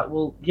anyway. It's like,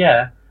 well,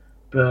 yeah,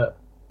 but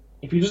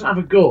if he doesn't have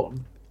a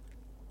gun,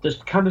 the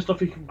kind of stuff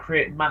he can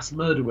create mass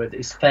murder with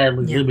is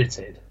fairly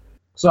limited.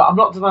 So I'm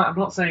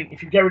not saying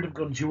if you get rid of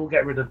guns, you will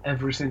get rid of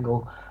every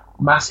single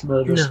mass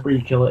murder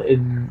spree killer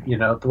in,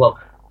 the world.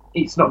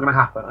 It's not going to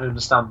happen. I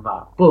understand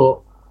that.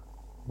 But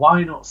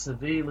why not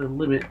severely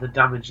limit the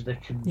damage they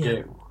can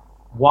do?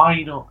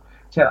 Why not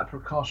take that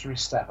precautionary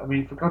step? I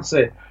mean, for God's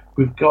sake,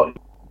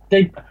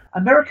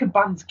 America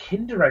bans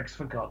Kinder eggs,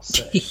 for God's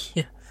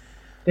sake.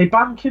 They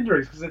ban Kinder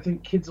Eggs because they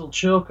think kids will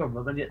choke on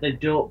them, and yet they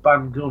don't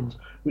ban guns,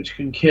 which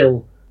can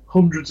kill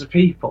hundreds of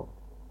people.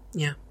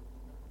 Yeah.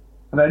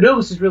 And I know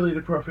this is really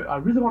inappropriate. I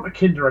really want a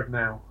Kinder Egg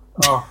now.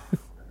 Oh,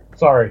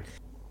 sorry.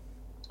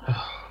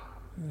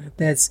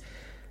 There's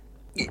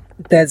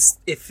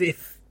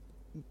if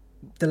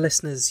the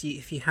listeners,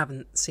 if you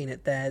haven't seen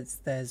it,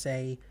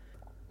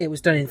 it was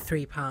done in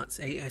 3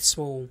 parts, a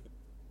small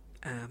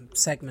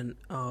segment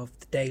of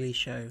The Daily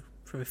Show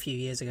from a few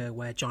years ago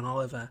where John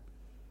Oliver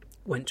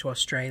went to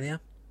Australia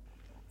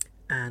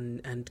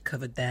and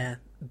covered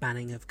their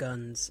banning of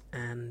guns,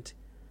 and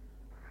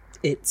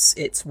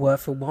it's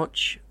worth a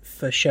watch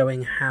for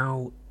showing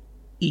how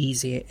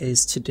easy it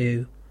is to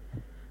do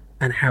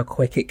and how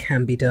quick it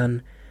can be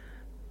done.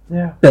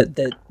 Yeah. But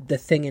the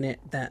thing in it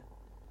that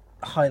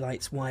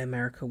highlights why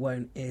America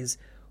won't is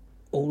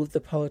all of the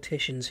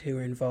politicians who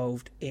are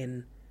involved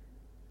in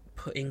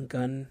putting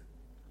gun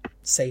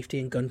safety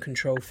and gun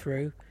control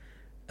through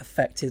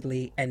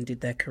effectively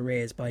ended their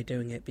careers by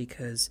doing it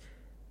because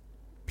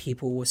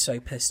people were so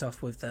pissed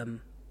off with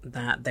them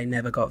that they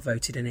never got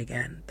voted in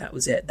again. That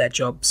was it. Their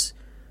jobs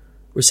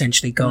were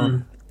essentially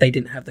gone. They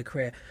didn't have the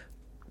career.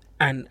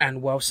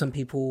 And while some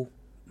people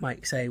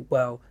might say,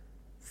 well,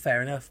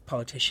 fair enough,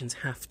 politicians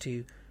have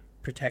to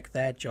protect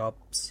their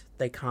jobs,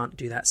 they can't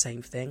do that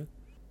same thing.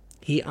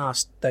 He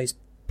asked those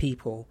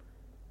people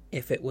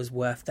if it was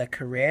worth their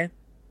career.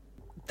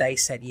 They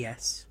said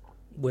yes,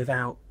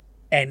 without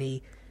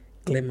any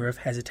glimmer of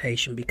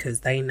hesitation,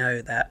 because they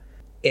know that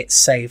it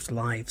saved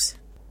lives.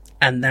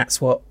 And that's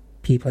what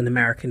people in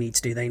America need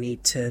to do. They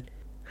need to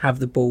have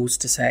the balls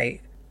to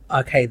say,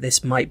 okay,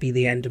 this might be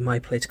the end of my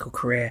political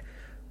career.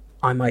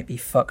 I might be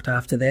fucked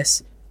after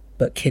this,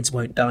 but kids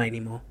won't die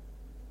anymore.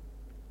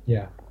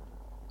 Yeah,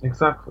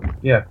 exactly.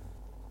 Yeah,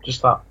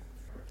 just that.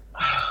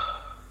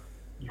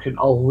 You can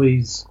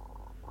always,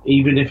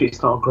 even if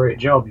it's not a great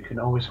job, you can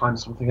always find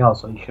something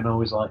else, or you can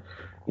always, like,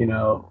 you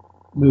know,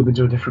 move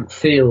into a different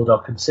field or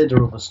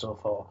consider other stuff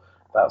or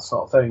that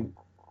sort of thing.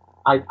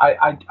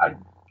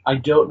 I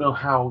don't know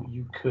how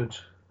you could,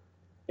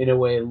 in a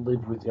way,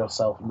 live with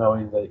yourself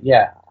knowing that,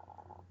 yeah,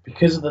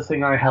 because of the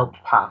thing I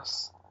helped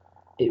pass,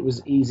 it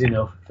was easy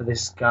enough for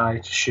this guy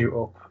to shoot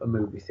up a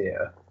movie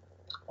theatre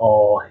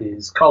or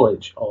his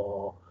college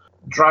or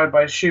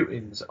drive-by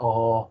shootings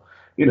or,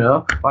 you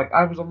know, like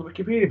I was on the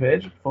Wikipedia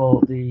page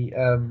for the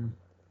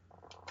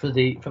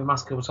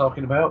massacre we're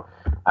talking about,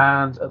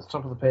 and at the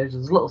top of the page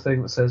there's a little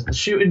thing that says the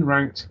shooting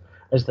ranked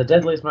as the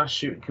deadliest mass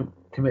shooting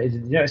committed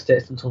in the United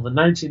States until the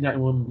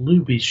 1991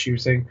 Luby's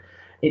shooting.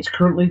 It's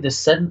currently the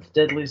 7th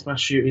deadliest mass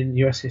shooting in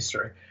US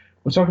history.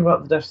 We're talking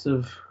about the deaths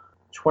of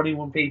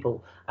 21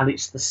 people, and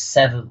it's the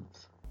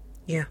 7th.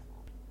 Yeah.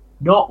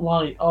 Not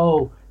like,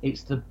 oh,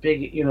 it's the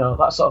big, you know,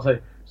 that sort of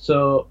thing.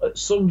 So at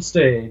some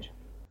stage,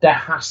 there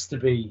has to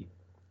be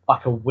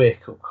like a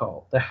wake-up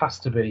call. There has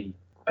to be.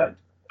 I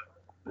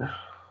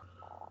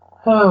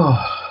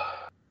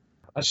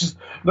just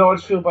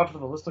feel bad for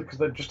the listener because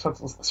they've just had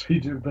to listen to me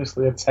do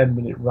basically a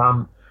 10-minute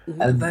rant.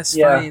 And that's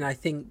fine. I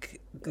think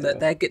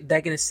that they're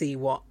going to see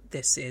what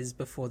this is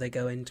before they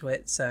go into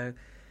it. So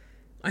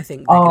I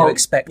think they're going to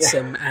expect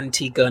some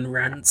anti-gun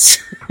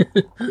rants.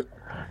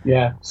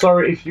 Yeah,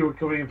 sorry if you were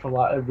coming in for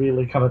like a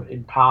really kind of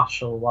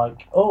impartial,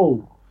 like,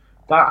 oh,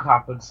 that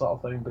happened sort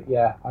of thing. But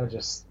yeah,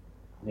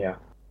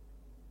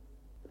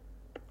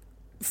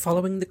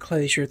 Following the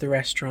closure of the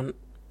restaurant,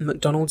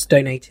 McDonald's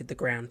donated the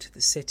ground to the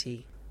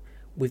city,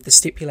 with the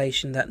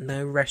stipulation that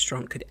no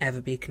restaurant could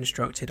ever be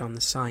constructed on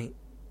the site.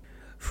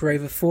 For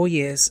over 4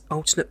 years,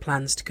 alternate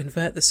plans to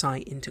convert the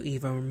site into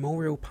either a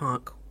memorial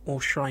park or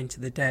shrine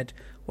to the dead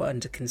were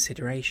under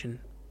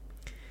consideration.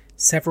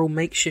 Several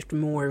makeshift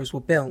memorials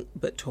were built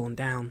but torn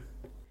down.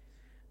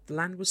 The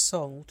land was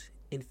sold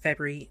in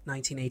February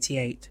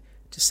 1988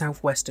 to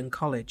Southwestern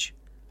College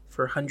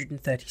for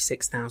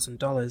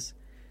 $136,000,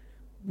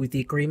 with the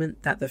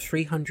agreement that the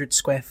 300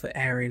 square foot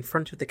area in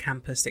front of the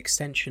campus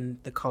extension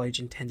the college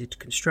intended to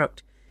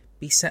construct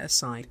be set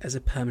aside as a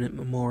permanent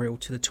memorial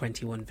to the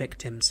 21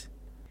 victims.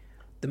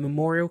 The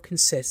memorial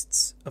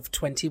consists of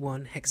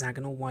 21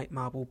 hexagonal white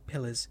marble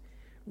pillars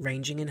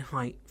ranging in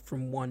height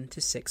from 1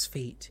 to 6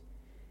 feet,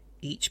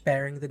 each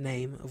bearing the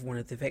name of one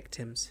of the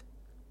victims.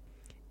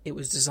 It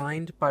was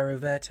designed by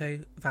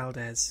Roberto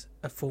Valdez,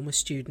 a former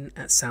student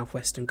at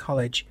Southwestern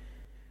College,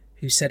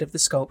 who said of the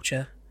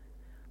sculpture,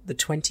 "The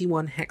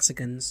 21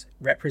 hexagons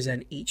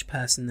represent each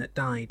person that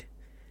died,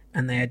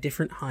 and they are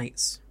different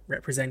heights,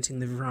 representing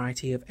the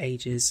variety of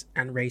ages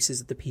and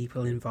races of the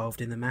people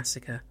involved in the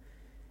massacre.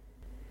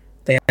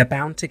 They are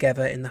bound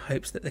together in the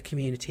hopes that the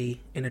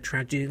community, in a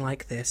tragedy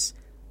like this,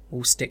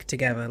 will stick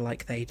together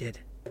like they did."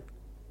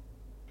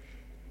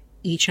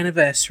 Each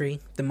anniversary,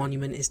 the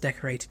monument is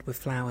decorated with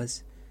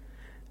flowers,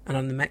 and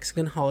on the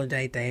Mexican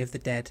holiday Day of the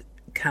Dead,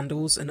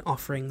 candles and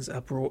offerings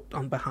are brought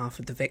on behalf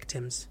of the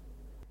victims.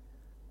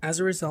 As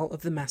a result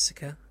of the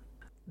massacre,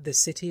 the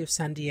city of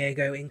San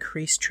Diego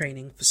increased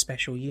training for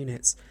special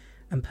units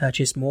and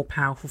purchased more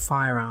powerful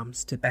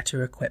firearms to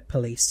better equip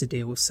police to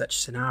deal with such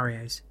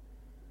scenarios.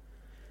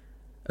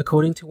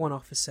 According to one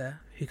officer,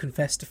 who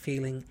confessed to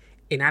feeling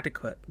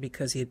inadequate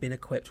because he had been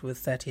equipped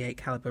with a .38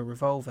 caliber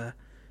revolver,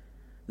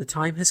 the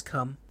time has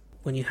come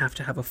when you have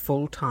to have a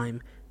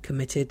full-time,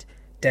 committed,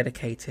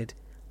 dedicated,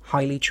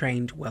 highly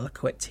trained,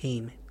 well-equipped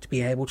team to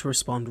be able to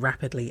respond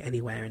rapidly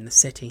anywhere in the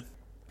city.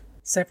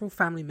 Several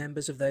family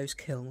members of those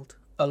killed,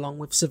 along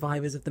with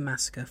survivors of the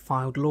massacre,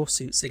 filed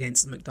lawsuits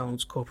against the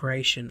McDonald's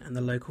Corporation and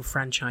the local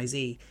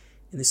franchisee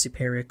in the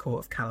Superior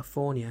Court of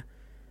California.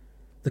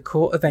 The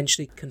court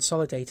eventually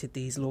consolidated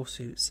these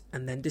lawsuits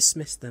and then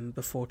dismissed them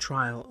before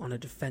trial on a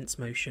defense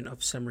motion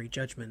of summary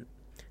judgment.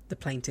 The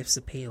plaintiffs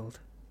appealed.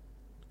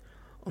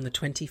 On the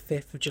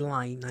 25th of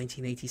July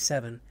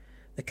 1987,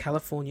 the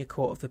California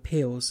Court of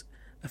Appeals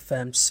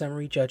affirmed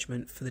summary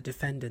judgment for the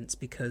defendants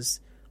because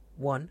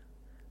 1.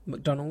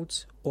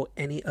 McDonald's or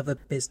any other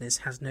business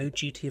has no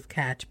duty of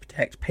care to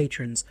protect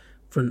patrons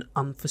from an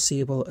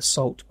unforeseeable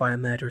assault by a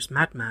murderous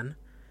madman,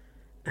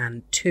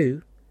 and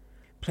 2.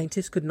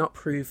 Plaintiffs could not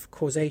prove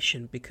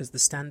causation because the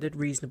standard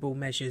reasonable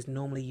measures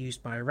normally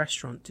used by a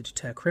restaurant to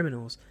deter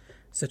criminals,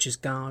 such as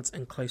guards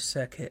and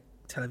closed-circuit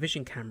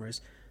television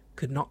cameras,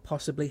 could not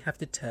possibly have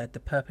deterred the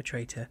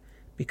perpetrator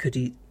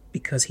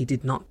because he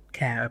did not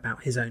care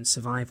about his own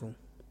survival.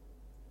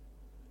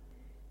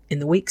 In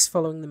the weeks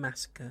following the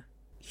massacre,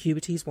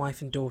 Huberty's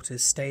wife and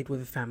daughters stayed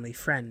with a family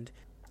friend.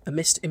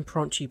 Amidst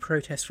impromptu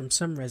protests from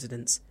some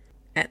residents,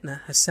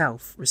 Etna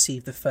herself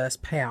received the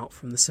first payout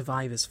from the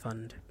Survivors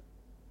Fund.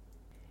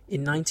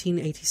 In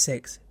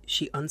 1986,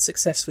 she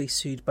unsuccessfully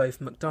sued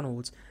both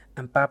McDonald's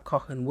and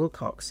Babcock &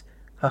 Wilcox,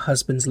 her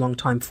husband's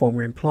longtime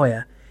former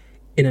employer,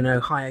 in an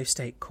Ohio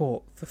state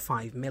court for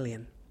 $5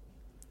 million.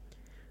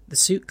 The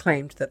suit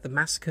claimed that the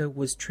massacre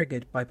was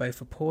triggered by both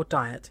a poor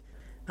diet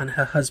and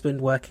her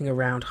husband working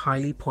around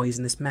highly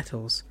poisonous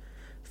metals,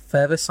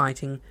 further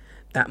citing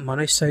that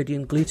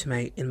monosodium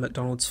glutamate in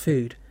McDonald's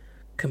food,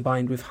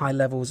 combined with high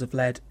levels of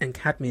lead and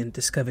cadmium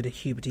discovered in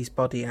Huberty's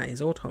body at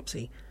his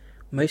autopsy,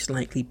 most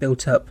likely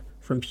built up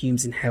from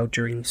fumes inhaled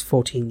during his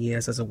 14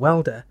 years as a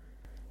welder,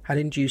 had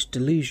induced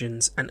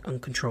delusions and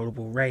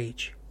uncontrollable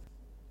rage.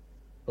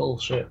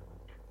 Bullshit.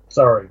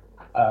 Sorry.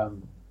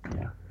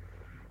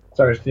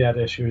 Sorry to the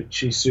idea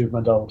she sued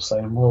McDonald's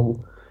saying, well,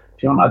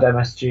 if you want that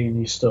MSG in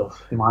your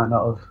stuff, you might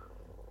not have...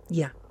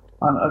 Yeah.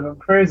 Might not have gone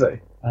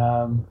crazy.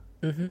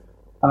 Mm-hmm.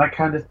 And I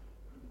kind of...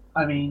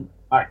 I mean,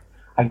 I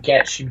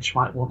get she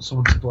might want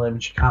someone to blame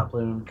and she can't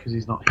blame him because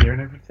he's not hearing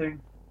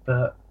everything,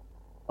 but...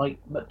 Like,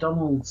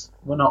 McDonald's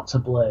were not to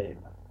blame.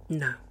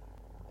 No.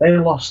 They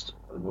lost,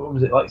 what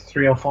was it, like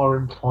 3 or 4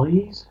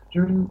 employees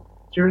during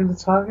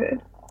the targeting?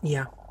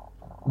 Yeah.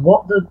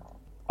 What the...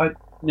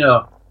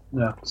 No,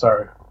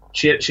 sorry.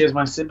 She has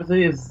my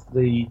sympathy as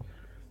the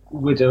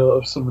widow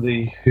of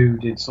somebody who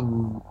did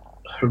some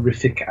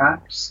horrific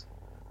acts,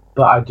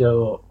 but I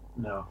don't...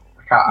 No.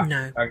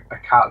 I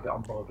can't get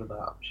on board with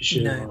that. She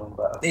should have known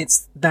better.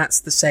 That's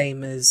the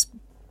same as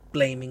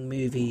blaming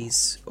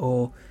movies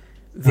or...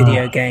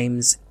 video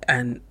games,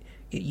 and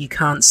you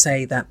can't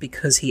say that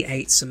because he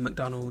ate some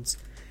McDonald's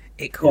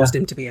it caused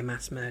him to be a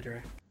mass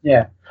murderer.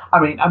 Yeah,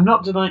 I mean, I'm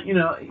not denying,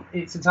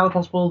 it's entirely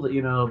possible that,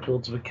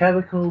 builds with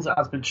chemicals, it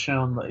has been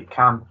shown that it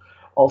can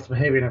alter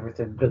behaviour and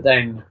everything, but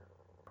then,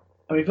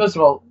 I mean, first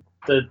of all,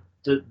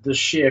 the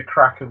sheer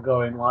crack of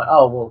going like,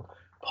 oh, well,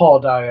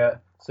 poor diet,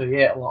 so you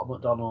ate a lot of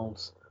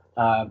McDonald's,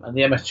 and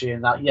the MSG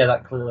in that,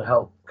 that clearly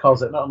helped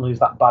cause it. Not only is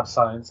that bad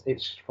science,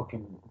 it's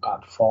fucking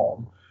bad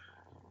form.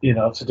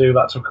 To do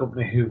that to a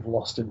company who've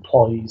lost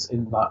employees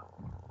in that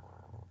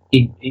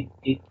in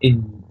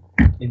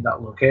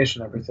that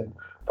location and everything.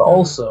 But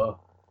also,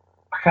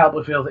 I can't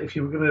but feel that if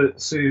you were going to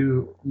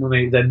sue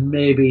money, then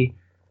maybe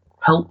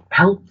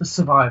help the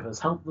survivors,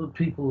 help the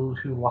people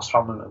who lost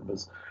family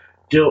members.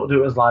 Don't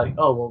do it as like,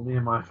 oh, well, me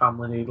and my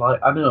family need, like,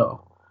 I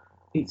know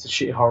it's a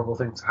shitty, horrible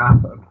thing to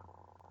happen,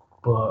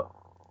 but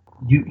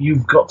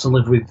you've got to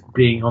live with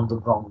being on the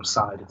wrong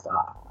side of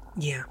that.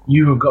 Yeah.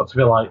 You have got to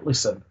be like,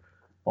 listen,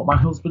 what my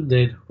husband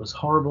did was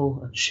horrible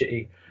and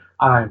shitty,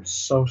 and I'm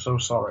so, so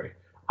sorry.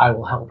 I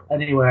will help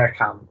any way I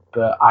can,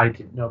 but I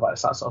didn't know about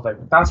it, that sort of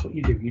thing. That's what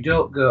you do. You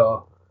don't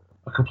go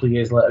a couple of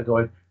years later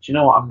going, do you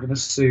know what, I'm going to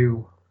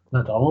sue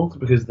McDonald's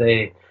because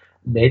they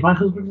made my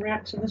husband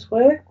react in this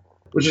way,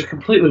 which is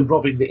completely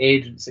robbing the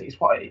agency. It's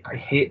what I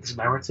hate this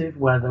narrative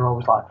where they're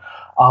always like,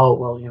 oh,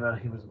 well, he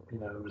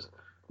was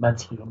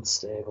mentally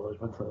unstable, he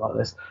was mentally like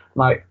this.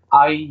 Like,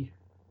 I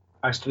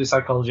study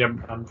psychology.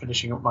 I'm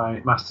finishing up my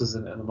master's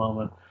in it at the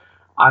moment,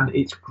 and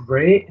it's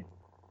great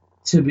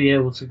to be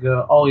able to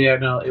go, oh yeah,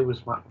 no, it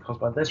might be caused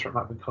by this, or it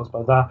might be caused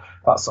by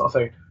that sort of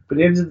thing. But at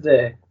the end of the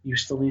day, you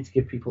still need to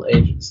give people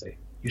agency.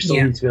 You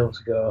still need to be able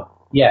to go,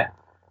 yeah,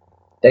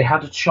 they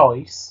had a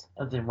choice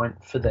and they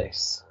went for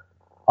this.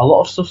 A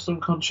lot of stuff's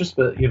unconscious,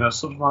 but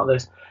something like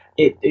this,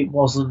 it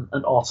wasn't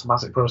an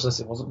automatic process.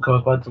 It wasn't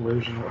caused by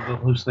delusion or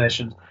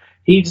hallucinations.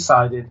 He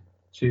decided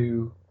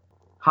to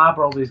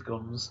harbour all these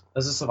guns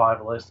as a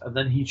survivalist, and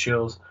then he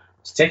chose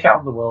to take out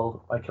on the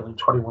world by killing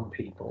 21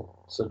 people.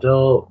 So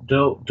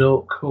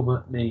don't come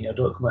at me, or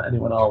don't come at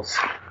anyone else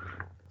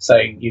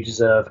saying you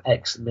deserve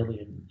X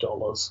 $million.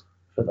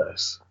 for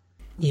this.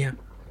 Yeah.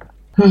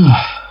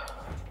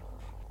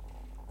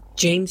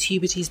 James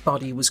Huberty's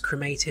body was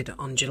cremated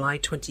on July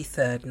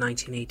 23rd,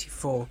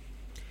 1984.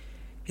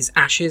 His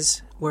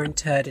ashes were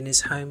interred in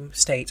his home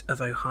state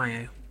of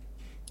Ohio.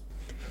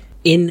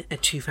 In a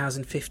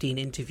 2015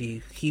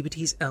 interview,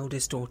 Huberty's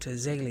eldest daughter,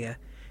 Zalia,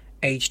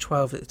 aged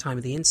 12 at the time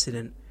of the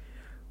incident,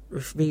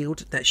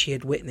 revealed that she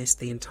had witnessed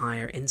the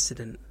entire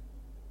incident.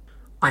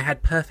 I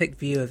had perfect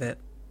view of it.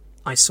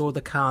 I saw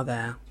the car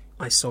there.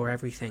 I saw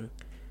everything.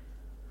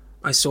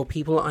 I saw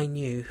people I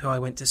knew who I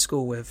went to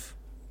school with.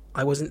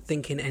 I wasn't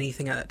thinking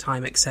anything at that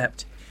time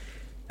except,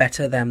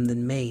 better them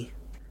than me.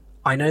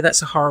 I know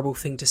that's a horrible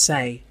thing to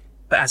say,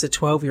 but as a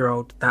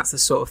 12-year-old, that's the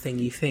sort of thing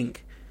you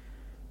think.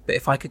 But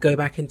if I could go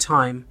back in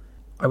time,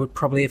 I would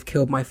probably have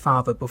killed my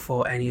father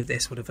before any of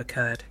this would have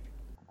occurred.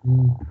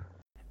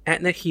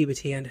 Etna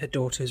Huberty and her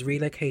daughters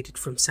relocated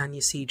from San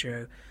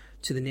Ysidro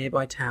to the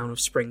nearby town of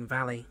Spring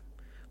Valley,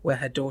 where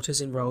her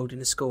daughters enrolled in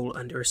a school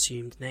under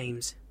assumed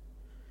names.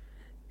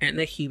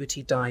 Etna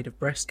Huberty died of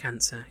breast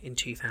cancer in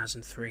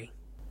 2003.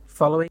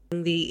 Following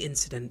the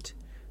incident,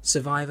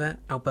 survivor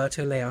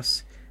Alberto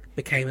Leos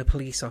became a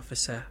police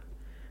officer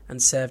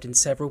and served in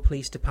several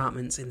police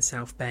departments in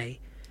South Bay,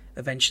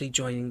 eventually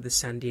joining the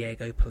San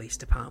Diego Police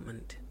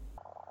Department.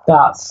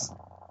 That's...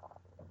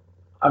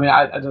 I mean,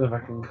 I don't know if I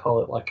can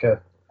call it like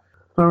a...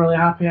 not really a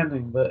happy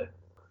ending, but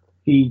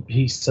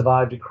he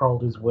survived, he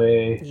crawled his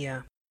way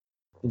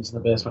into the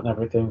basement and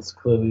everything, so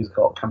clearly he's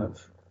got kind of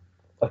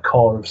a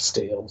core of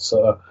steel,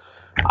 so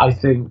I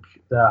think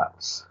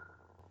that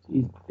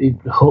he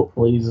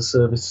hopefully he's a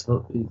service,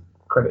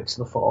 credit to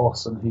the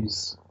force, and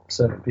he's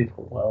serving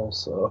people well,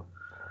 so...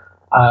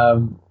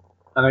 and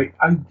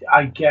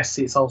I guess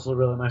it's also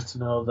really nice to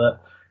know that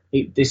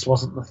this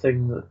wasn't the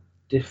thing that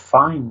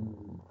defined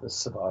the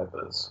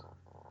survivors.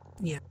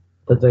 Yeah.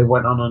 That they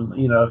went on and,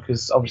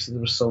 because obviously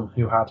there were some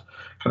who had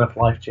kind of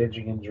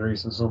life-changing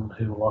injuries and some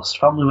who lost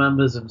family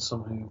members and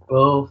some who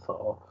both.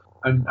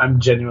 I'm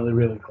genuinely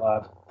really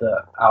glad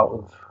that out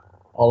of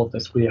all of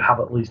this we have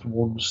at least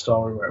one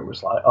story where it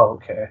was like, oh,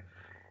 okay,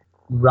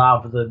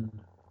 rather than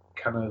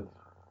kind of...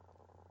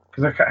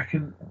 Because I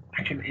can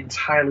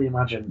entirely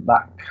imagine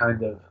that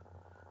kind of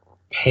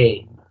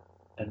pain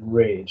and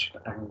rage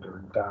and anger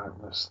and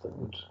darkness that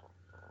would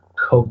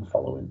come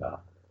following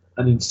that.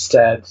 And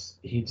instead,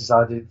 he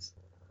decided,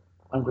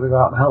 I'm going to go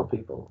out and help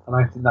people. And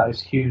I think that is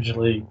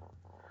hugely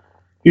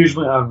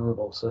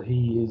admirable. So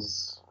he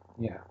is,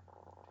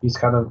 he's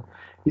kind of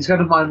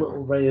my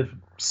little ray of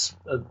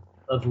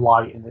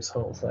light in this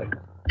whole thing.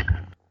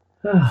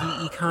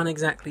 You can't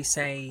exactly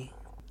say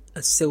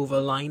a silver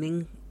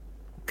lining,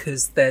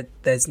 because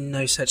there's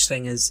no such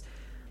thing as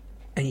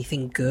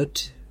anything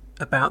good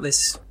about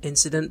this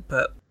incident,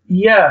 but...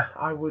 Yeah,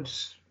 I would...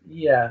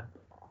 Yeah.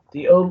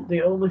 The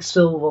only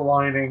silver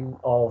lining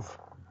of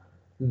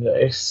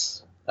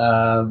this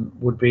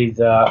would be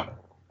that...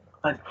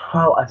 I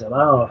don't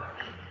know.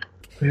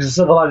 Because the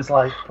silver lining is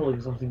like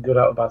pulling something good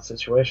out of a bad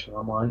situation.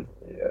 I'm like,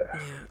 yeah.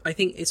 I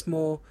think it's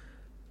more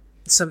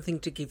something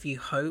to give you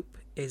hope,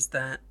 is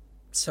that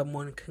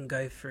someone can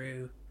go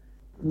through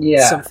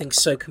something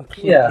so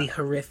completely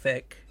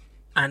horrific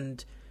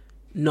and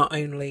not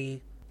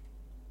only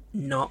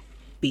not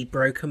be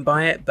broken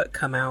by it, but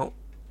come out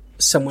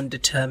someone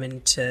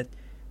determined to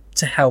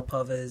help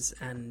others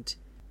and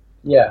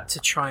to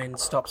try and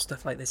stop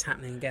stuff like this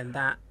happening again.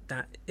 That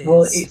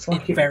is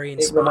very inspiring.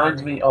 It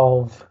reminds me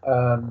of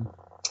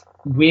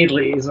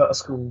weirdly, it is a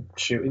school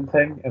shooting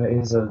thing, and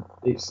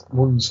it's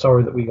one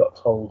story that we got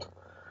told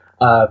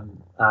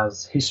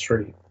as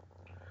history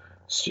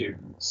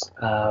students,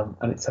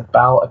 and it's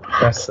about a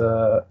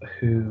professor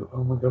who,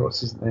 oh my god, what's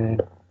his name?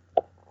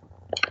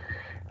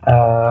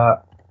 I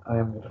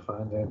am going to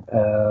find him.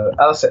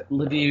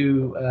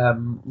 Liviu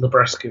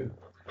Librescu.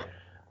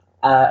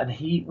 And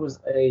he was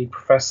a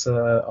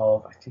professor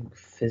of, I think,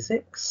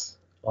 physics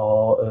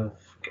or of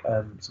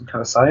some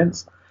kind of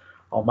science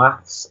or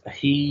maths.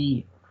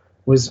 He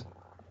was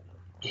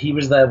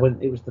there when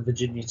it was the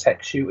Virginia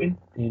Tech shooting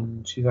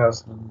in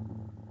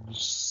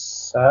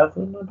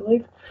 2007, I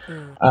believe.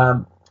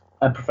 And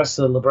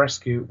Professor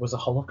Librescu was a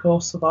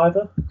Holocaust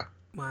survivor.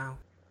 Wow.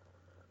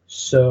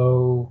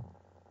 So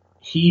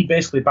he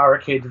basically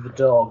barricaded the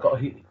door,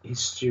 got his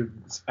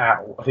students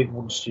out. I think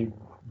one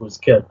student was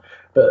killed,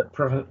 but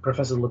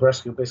Professor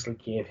Librescu basically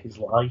gave his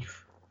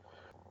life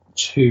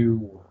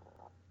to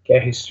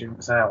get his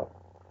students out.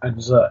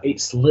 And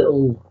it's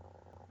one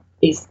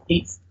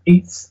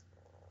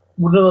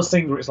of those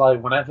things where it's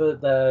like, whenever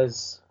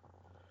there's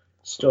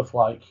stuff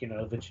like,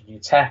 Virginia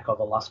Tech or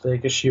the Las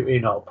Vegas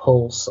shooting or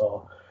Pulse,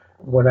 or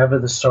whenever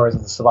the stories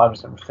of the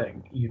survivors and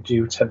everything, you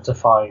do tend to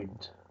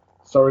find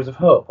stories of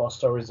hope or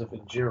stories of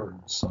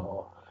endurance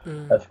or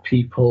of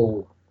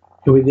people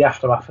who in the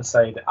aftermath are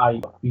saying,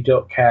 we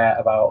don't care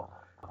about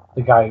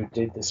the guy who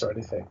did this or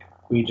anything.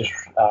 We just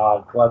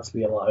are glad to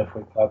be alive.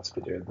 We're glad to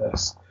be doing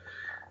this.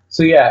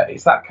 So yeah,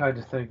 it's that kind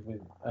of thing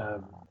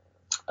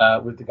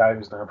with the guy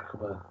who's now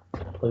become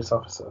a police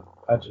officer.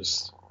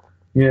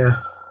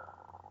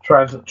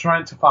 Trying to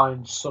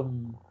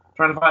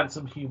trying to find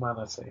some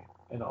humanity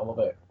in all of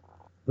it.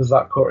 There's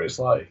that quote, it's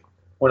like,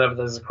 whenever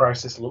there's a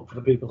crisis, look for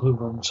the people who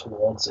run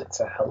towards it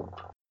to help.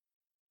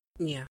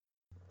 Yeah.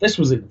 This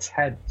was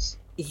intense.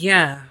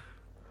 Yeah.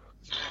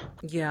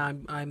 Yeah,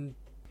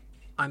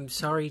 I'm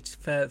sorry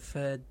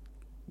for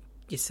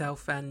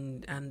yourself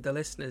and the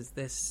listeners.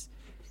 This,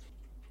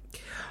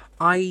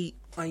 I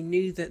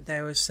knew that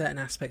there were certain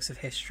aspects of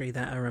history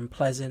that are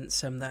unpleasant,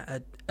 some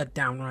that are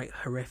downright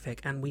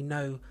horrific, and we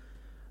know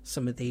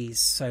some of these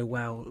so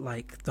well,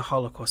 like the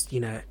Holocaust.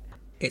 You know,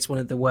 it's one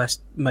of the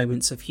worst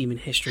moments of human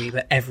history,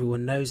 but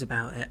everyone knows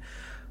about it.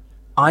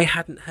 I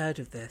hadn't heard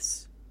of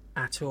this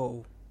at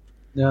all.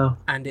 No.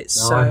 And it's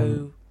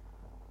so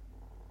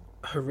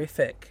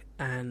horrific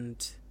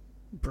and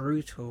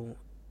brutal,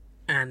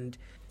 and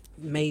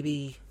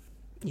maybe,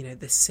 you know,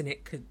 the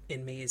cynic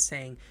in me is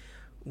saying,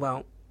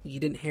 well, you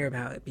didn't hear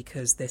about it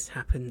because this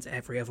happens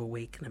every other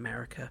week in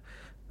America.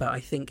 But I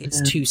think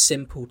it's too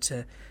simple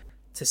to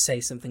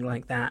say something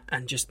like that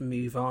and just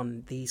move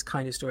on. These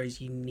kind of stories,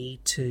 you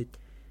need to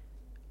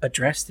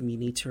address them, you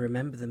need to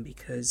remember them,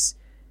 because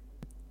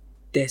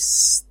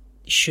this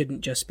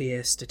shouldn't just be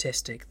a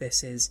statistic.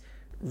 This is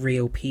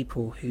real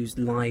people whose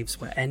lives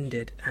were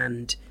ended,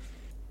 and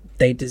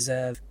they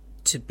deserve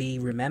to be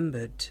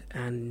remembered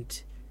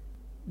and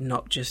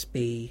not just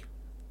be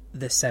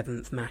the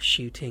seventh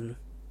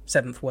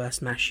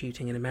worst mass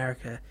shooting in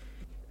America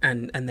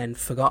and then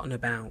forgotten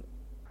about.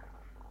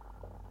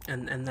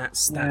 And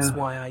that's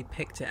why I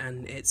picked it,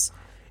 and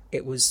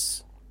it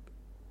was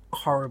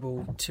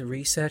horrible to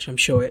research. I'm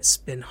sure it's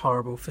been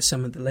horrible for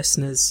some of the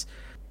listeners.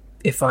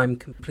 If I'm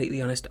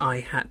completely honest, I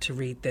had to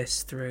read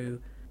this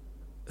through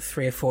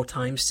 3 or 4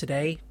 times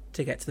today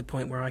to get to the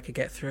point where I could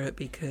get through it,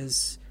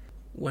 because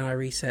when I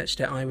researched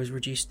it, I was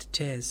reduced to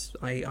tears.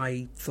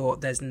 I thought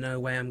there's no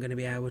way I'm going to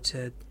be able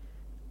to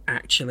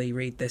actually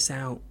read this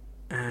out,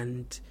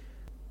 and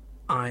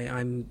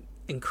I'm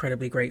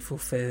incredibly grateful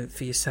for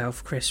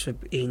yourself, Chris, for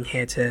being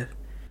here to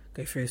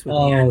go through this with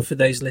me, and for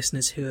those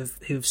listeners who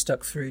have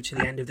stuck through to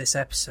the end of this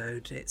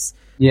episode. It's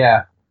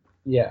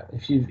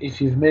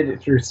if you've made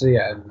it through to the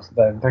end,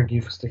 then thank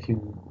you for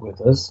sticking with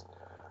us,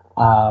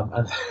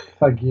 and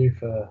thank you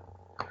for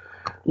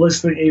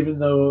listening, even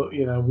though,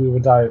 you know, we were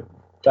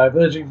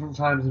diverging from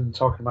times and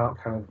talking about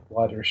kind of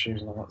wider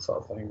issues and all that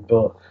sort of thing.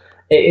 But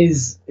it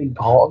is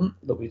important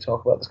that we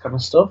talk about this kind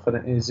of stuff, and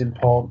it is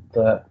important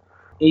that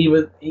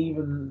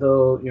even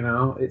though, you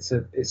know, it's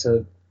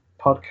a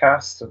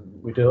podcast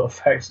and we don't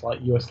affect like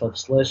US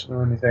legislation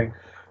or anything,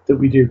 that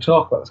we do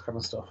talk about this kind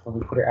of stuff and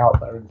we put it out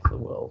there into the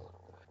world.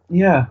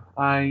 Yeah,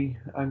 I'm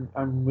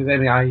with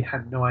Amy. I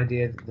had no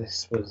idea that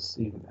this was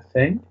even a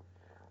thing.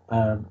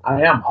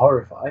 I am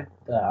horrified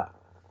that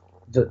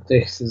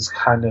this is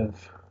kind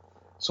of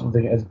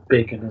something as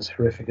big and as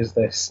horrific as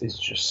this is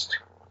just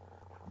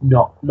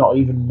not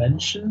even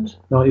mentioned.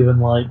 Not even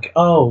like,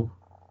 oh,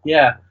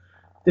 yeah,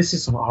 this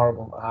is something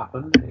horrible that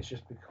happened. It's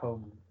just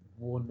become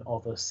one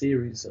of a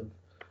series of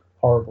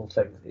horrible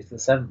things. It's the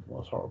 7th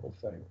most horrible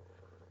thing.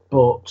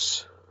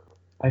 But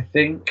I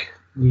think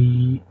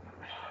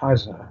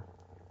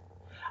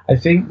I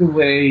think the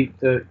way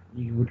that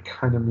you would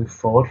kind of move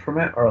forward from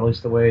it, or at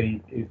least the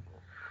way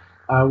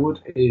I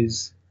would,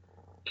 is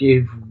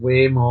give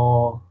way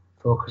more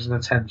focus and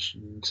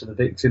attention to the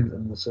victims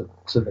and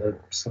to the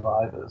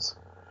survivors.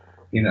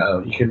 You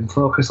know, you can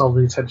focus all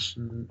the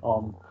attention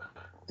on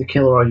the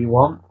killer all you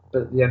want,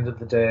 but at the end of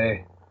the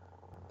day,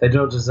 they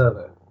don't deserve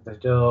it. They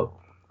don't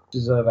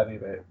deserve any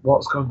of it.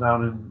 What's gone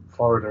down in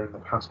Florida in the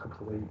past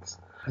couple of weeks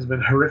has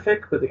been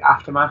horrific, but the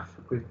aftermath,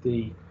 with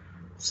the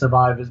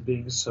survivors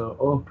being so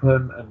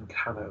open and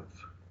kind of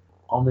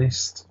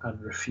honest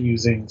and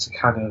refusing to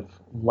kind of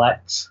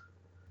let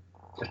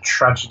the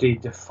tragedy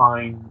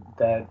define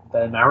their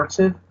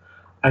narrative,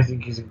 I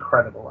think is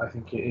incredible. I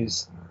think it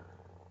is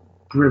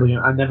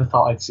brilliant. I never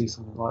thought I'd see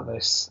something like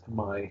this in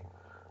my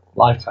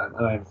lifetime,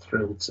 and I'm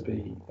thrilled to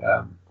be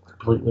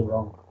completely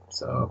wrong.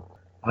 So,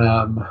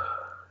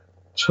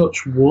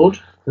 touch wood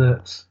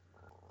that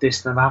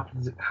this never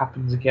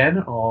happens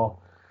again, or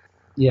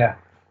yeah,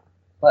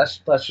 let's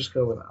just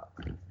go with that.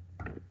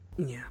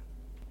 Yeah.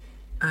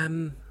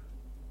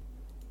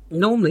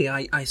 Normally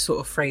I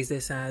sort of phrase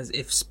this as,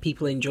 if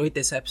people enjoyed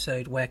this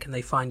episode, where can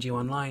they find you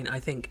online? I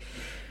think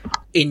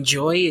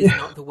enjoy is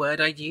not the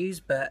word I'd use,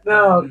 but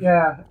no,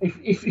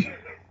 if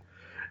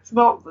it's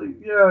not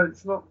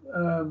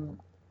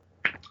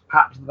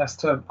perhaps the best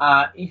term.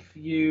 If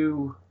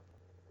you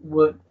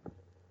were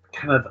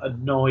kind of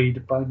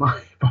annoyed by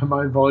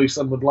my voice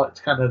and would like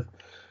to kind of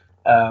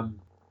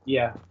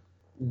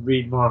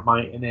read more of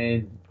my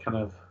inane kind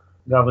of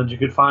relevance, you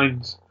could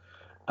find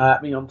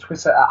me on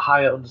Twitter at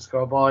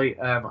hire_boy.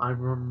 I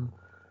run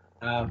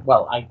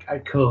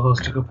I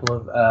co-host a couple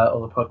of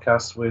other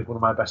podcasts with one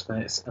of my best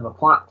mates, Emma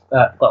Platt.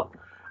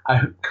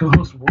 I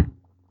co-host one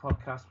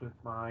podcast with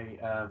my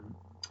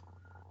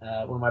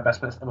one of my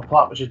best mates, Emma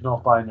Platt, which is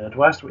North by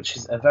Nerdwest, which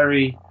is a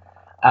very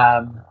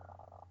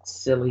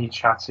silly,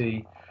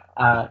 chatty,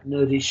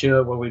 nerdy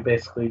show where we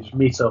basically just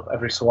meet up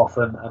every so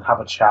often and have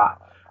a chat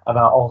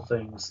about all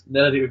things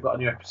nerdy. We've got a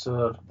new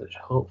episode that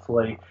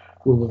hopefully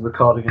we'll be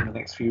recording in the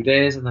next few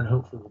days, and then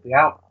hopefully we'll be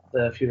out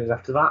a few days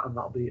after that, and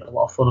that'll be a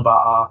lot of fun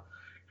about our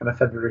kind of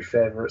February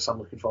favourites. I'm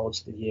looking forward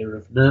to the Year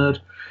of Nerd.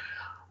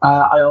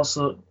 I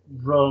also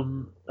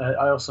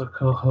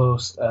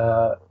co-host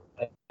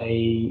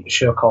a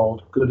show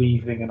called Good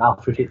Evening, an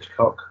Alfred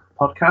Hitchcock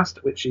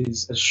podcast, which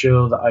is a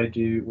show that I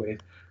do with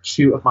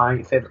two of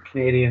my favourite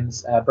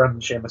Canadians, Brandon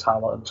Shamer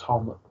Tyler and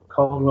Tom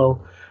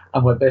Cornwell,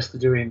 and we're basically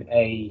doing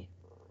a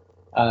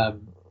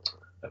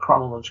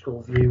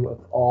chronological view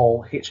of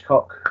all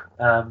Hitchcock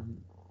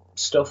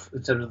stuff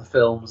in terms of the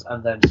films,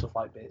 and then stuff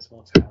like Bates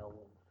Motel.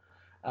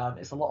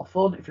 It's a lot of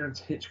fun. If you're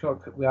into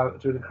Hitchcock, we are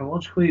doing it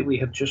chronologically. We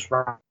have just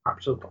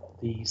wrapped up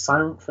the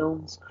silent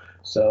films,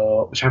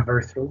 which I'm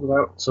very thrilled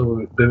about. So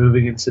we're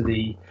moving into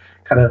the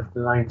kind of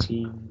the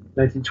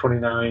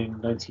 1929,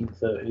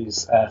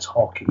 1930s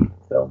talkie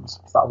films.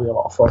 So that'll be a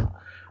lot of fun.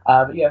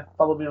 But yeah,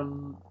 follow me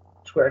on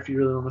Twitter if you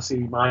really want to see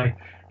my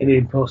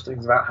in-game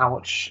postings about how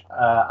much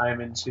I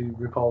am into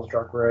RuPaul's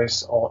Drag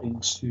Race or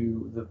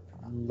into the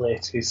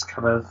latest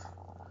kind of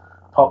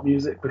pop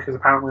music, because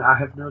apparently I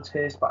have no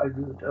taste, but I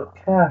really don't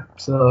care.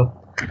 So,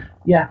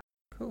 yeah.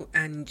 Cool.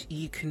 And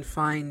you can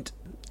find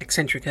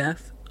Eccentric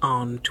Earth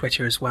on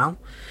Twitter as well.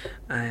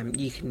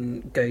 You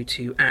can go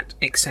to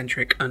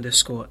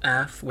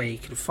 @eccentric_earth, where you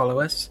can follow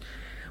us.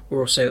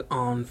 We're also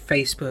on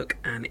Facebook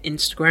and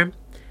Instagram,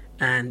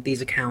 and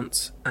these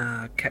accounts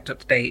are kept up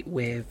to date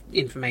with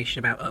information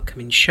about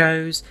upcoming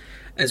shows,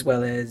 as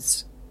well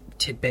as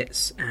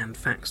tidbits and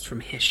facts from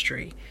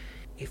history.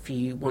 If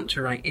you want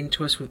to write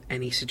into us with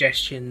any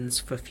suggestions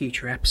for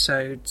future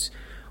episodes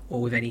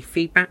or with any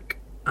feedback,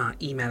 our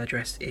email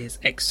address is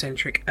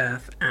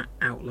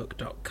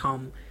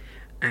eccentricearth@outlook.com,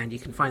 and you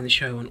can find the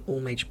show on all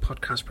major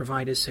podcast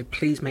providers, so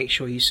please make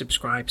sure you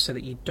subscribe so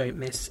that you don't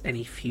miss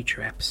any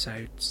future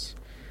episodes.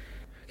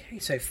 Okay,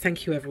 so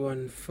thank you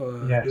everyone for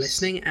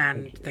listening,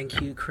 and thank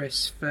you,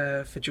 Chris,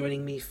 for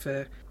joining me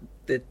for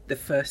the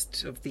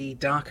first of the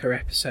darker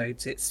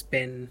episodes. It's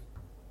been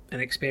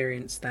an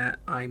experience that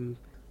I'm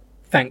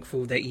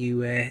thankful that you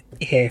were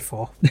here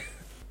for.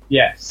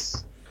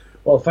 Yes.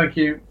 Well, thank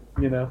you.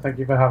 Thank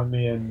you for having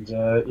me, and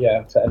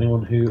to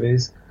anyone who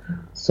is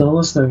still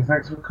listening,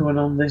 thanks for coming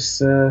on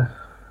this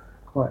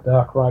quite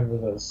dark ride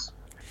with us.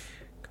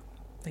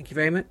 Thank you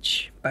very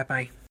much.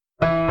 Bye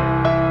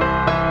bye.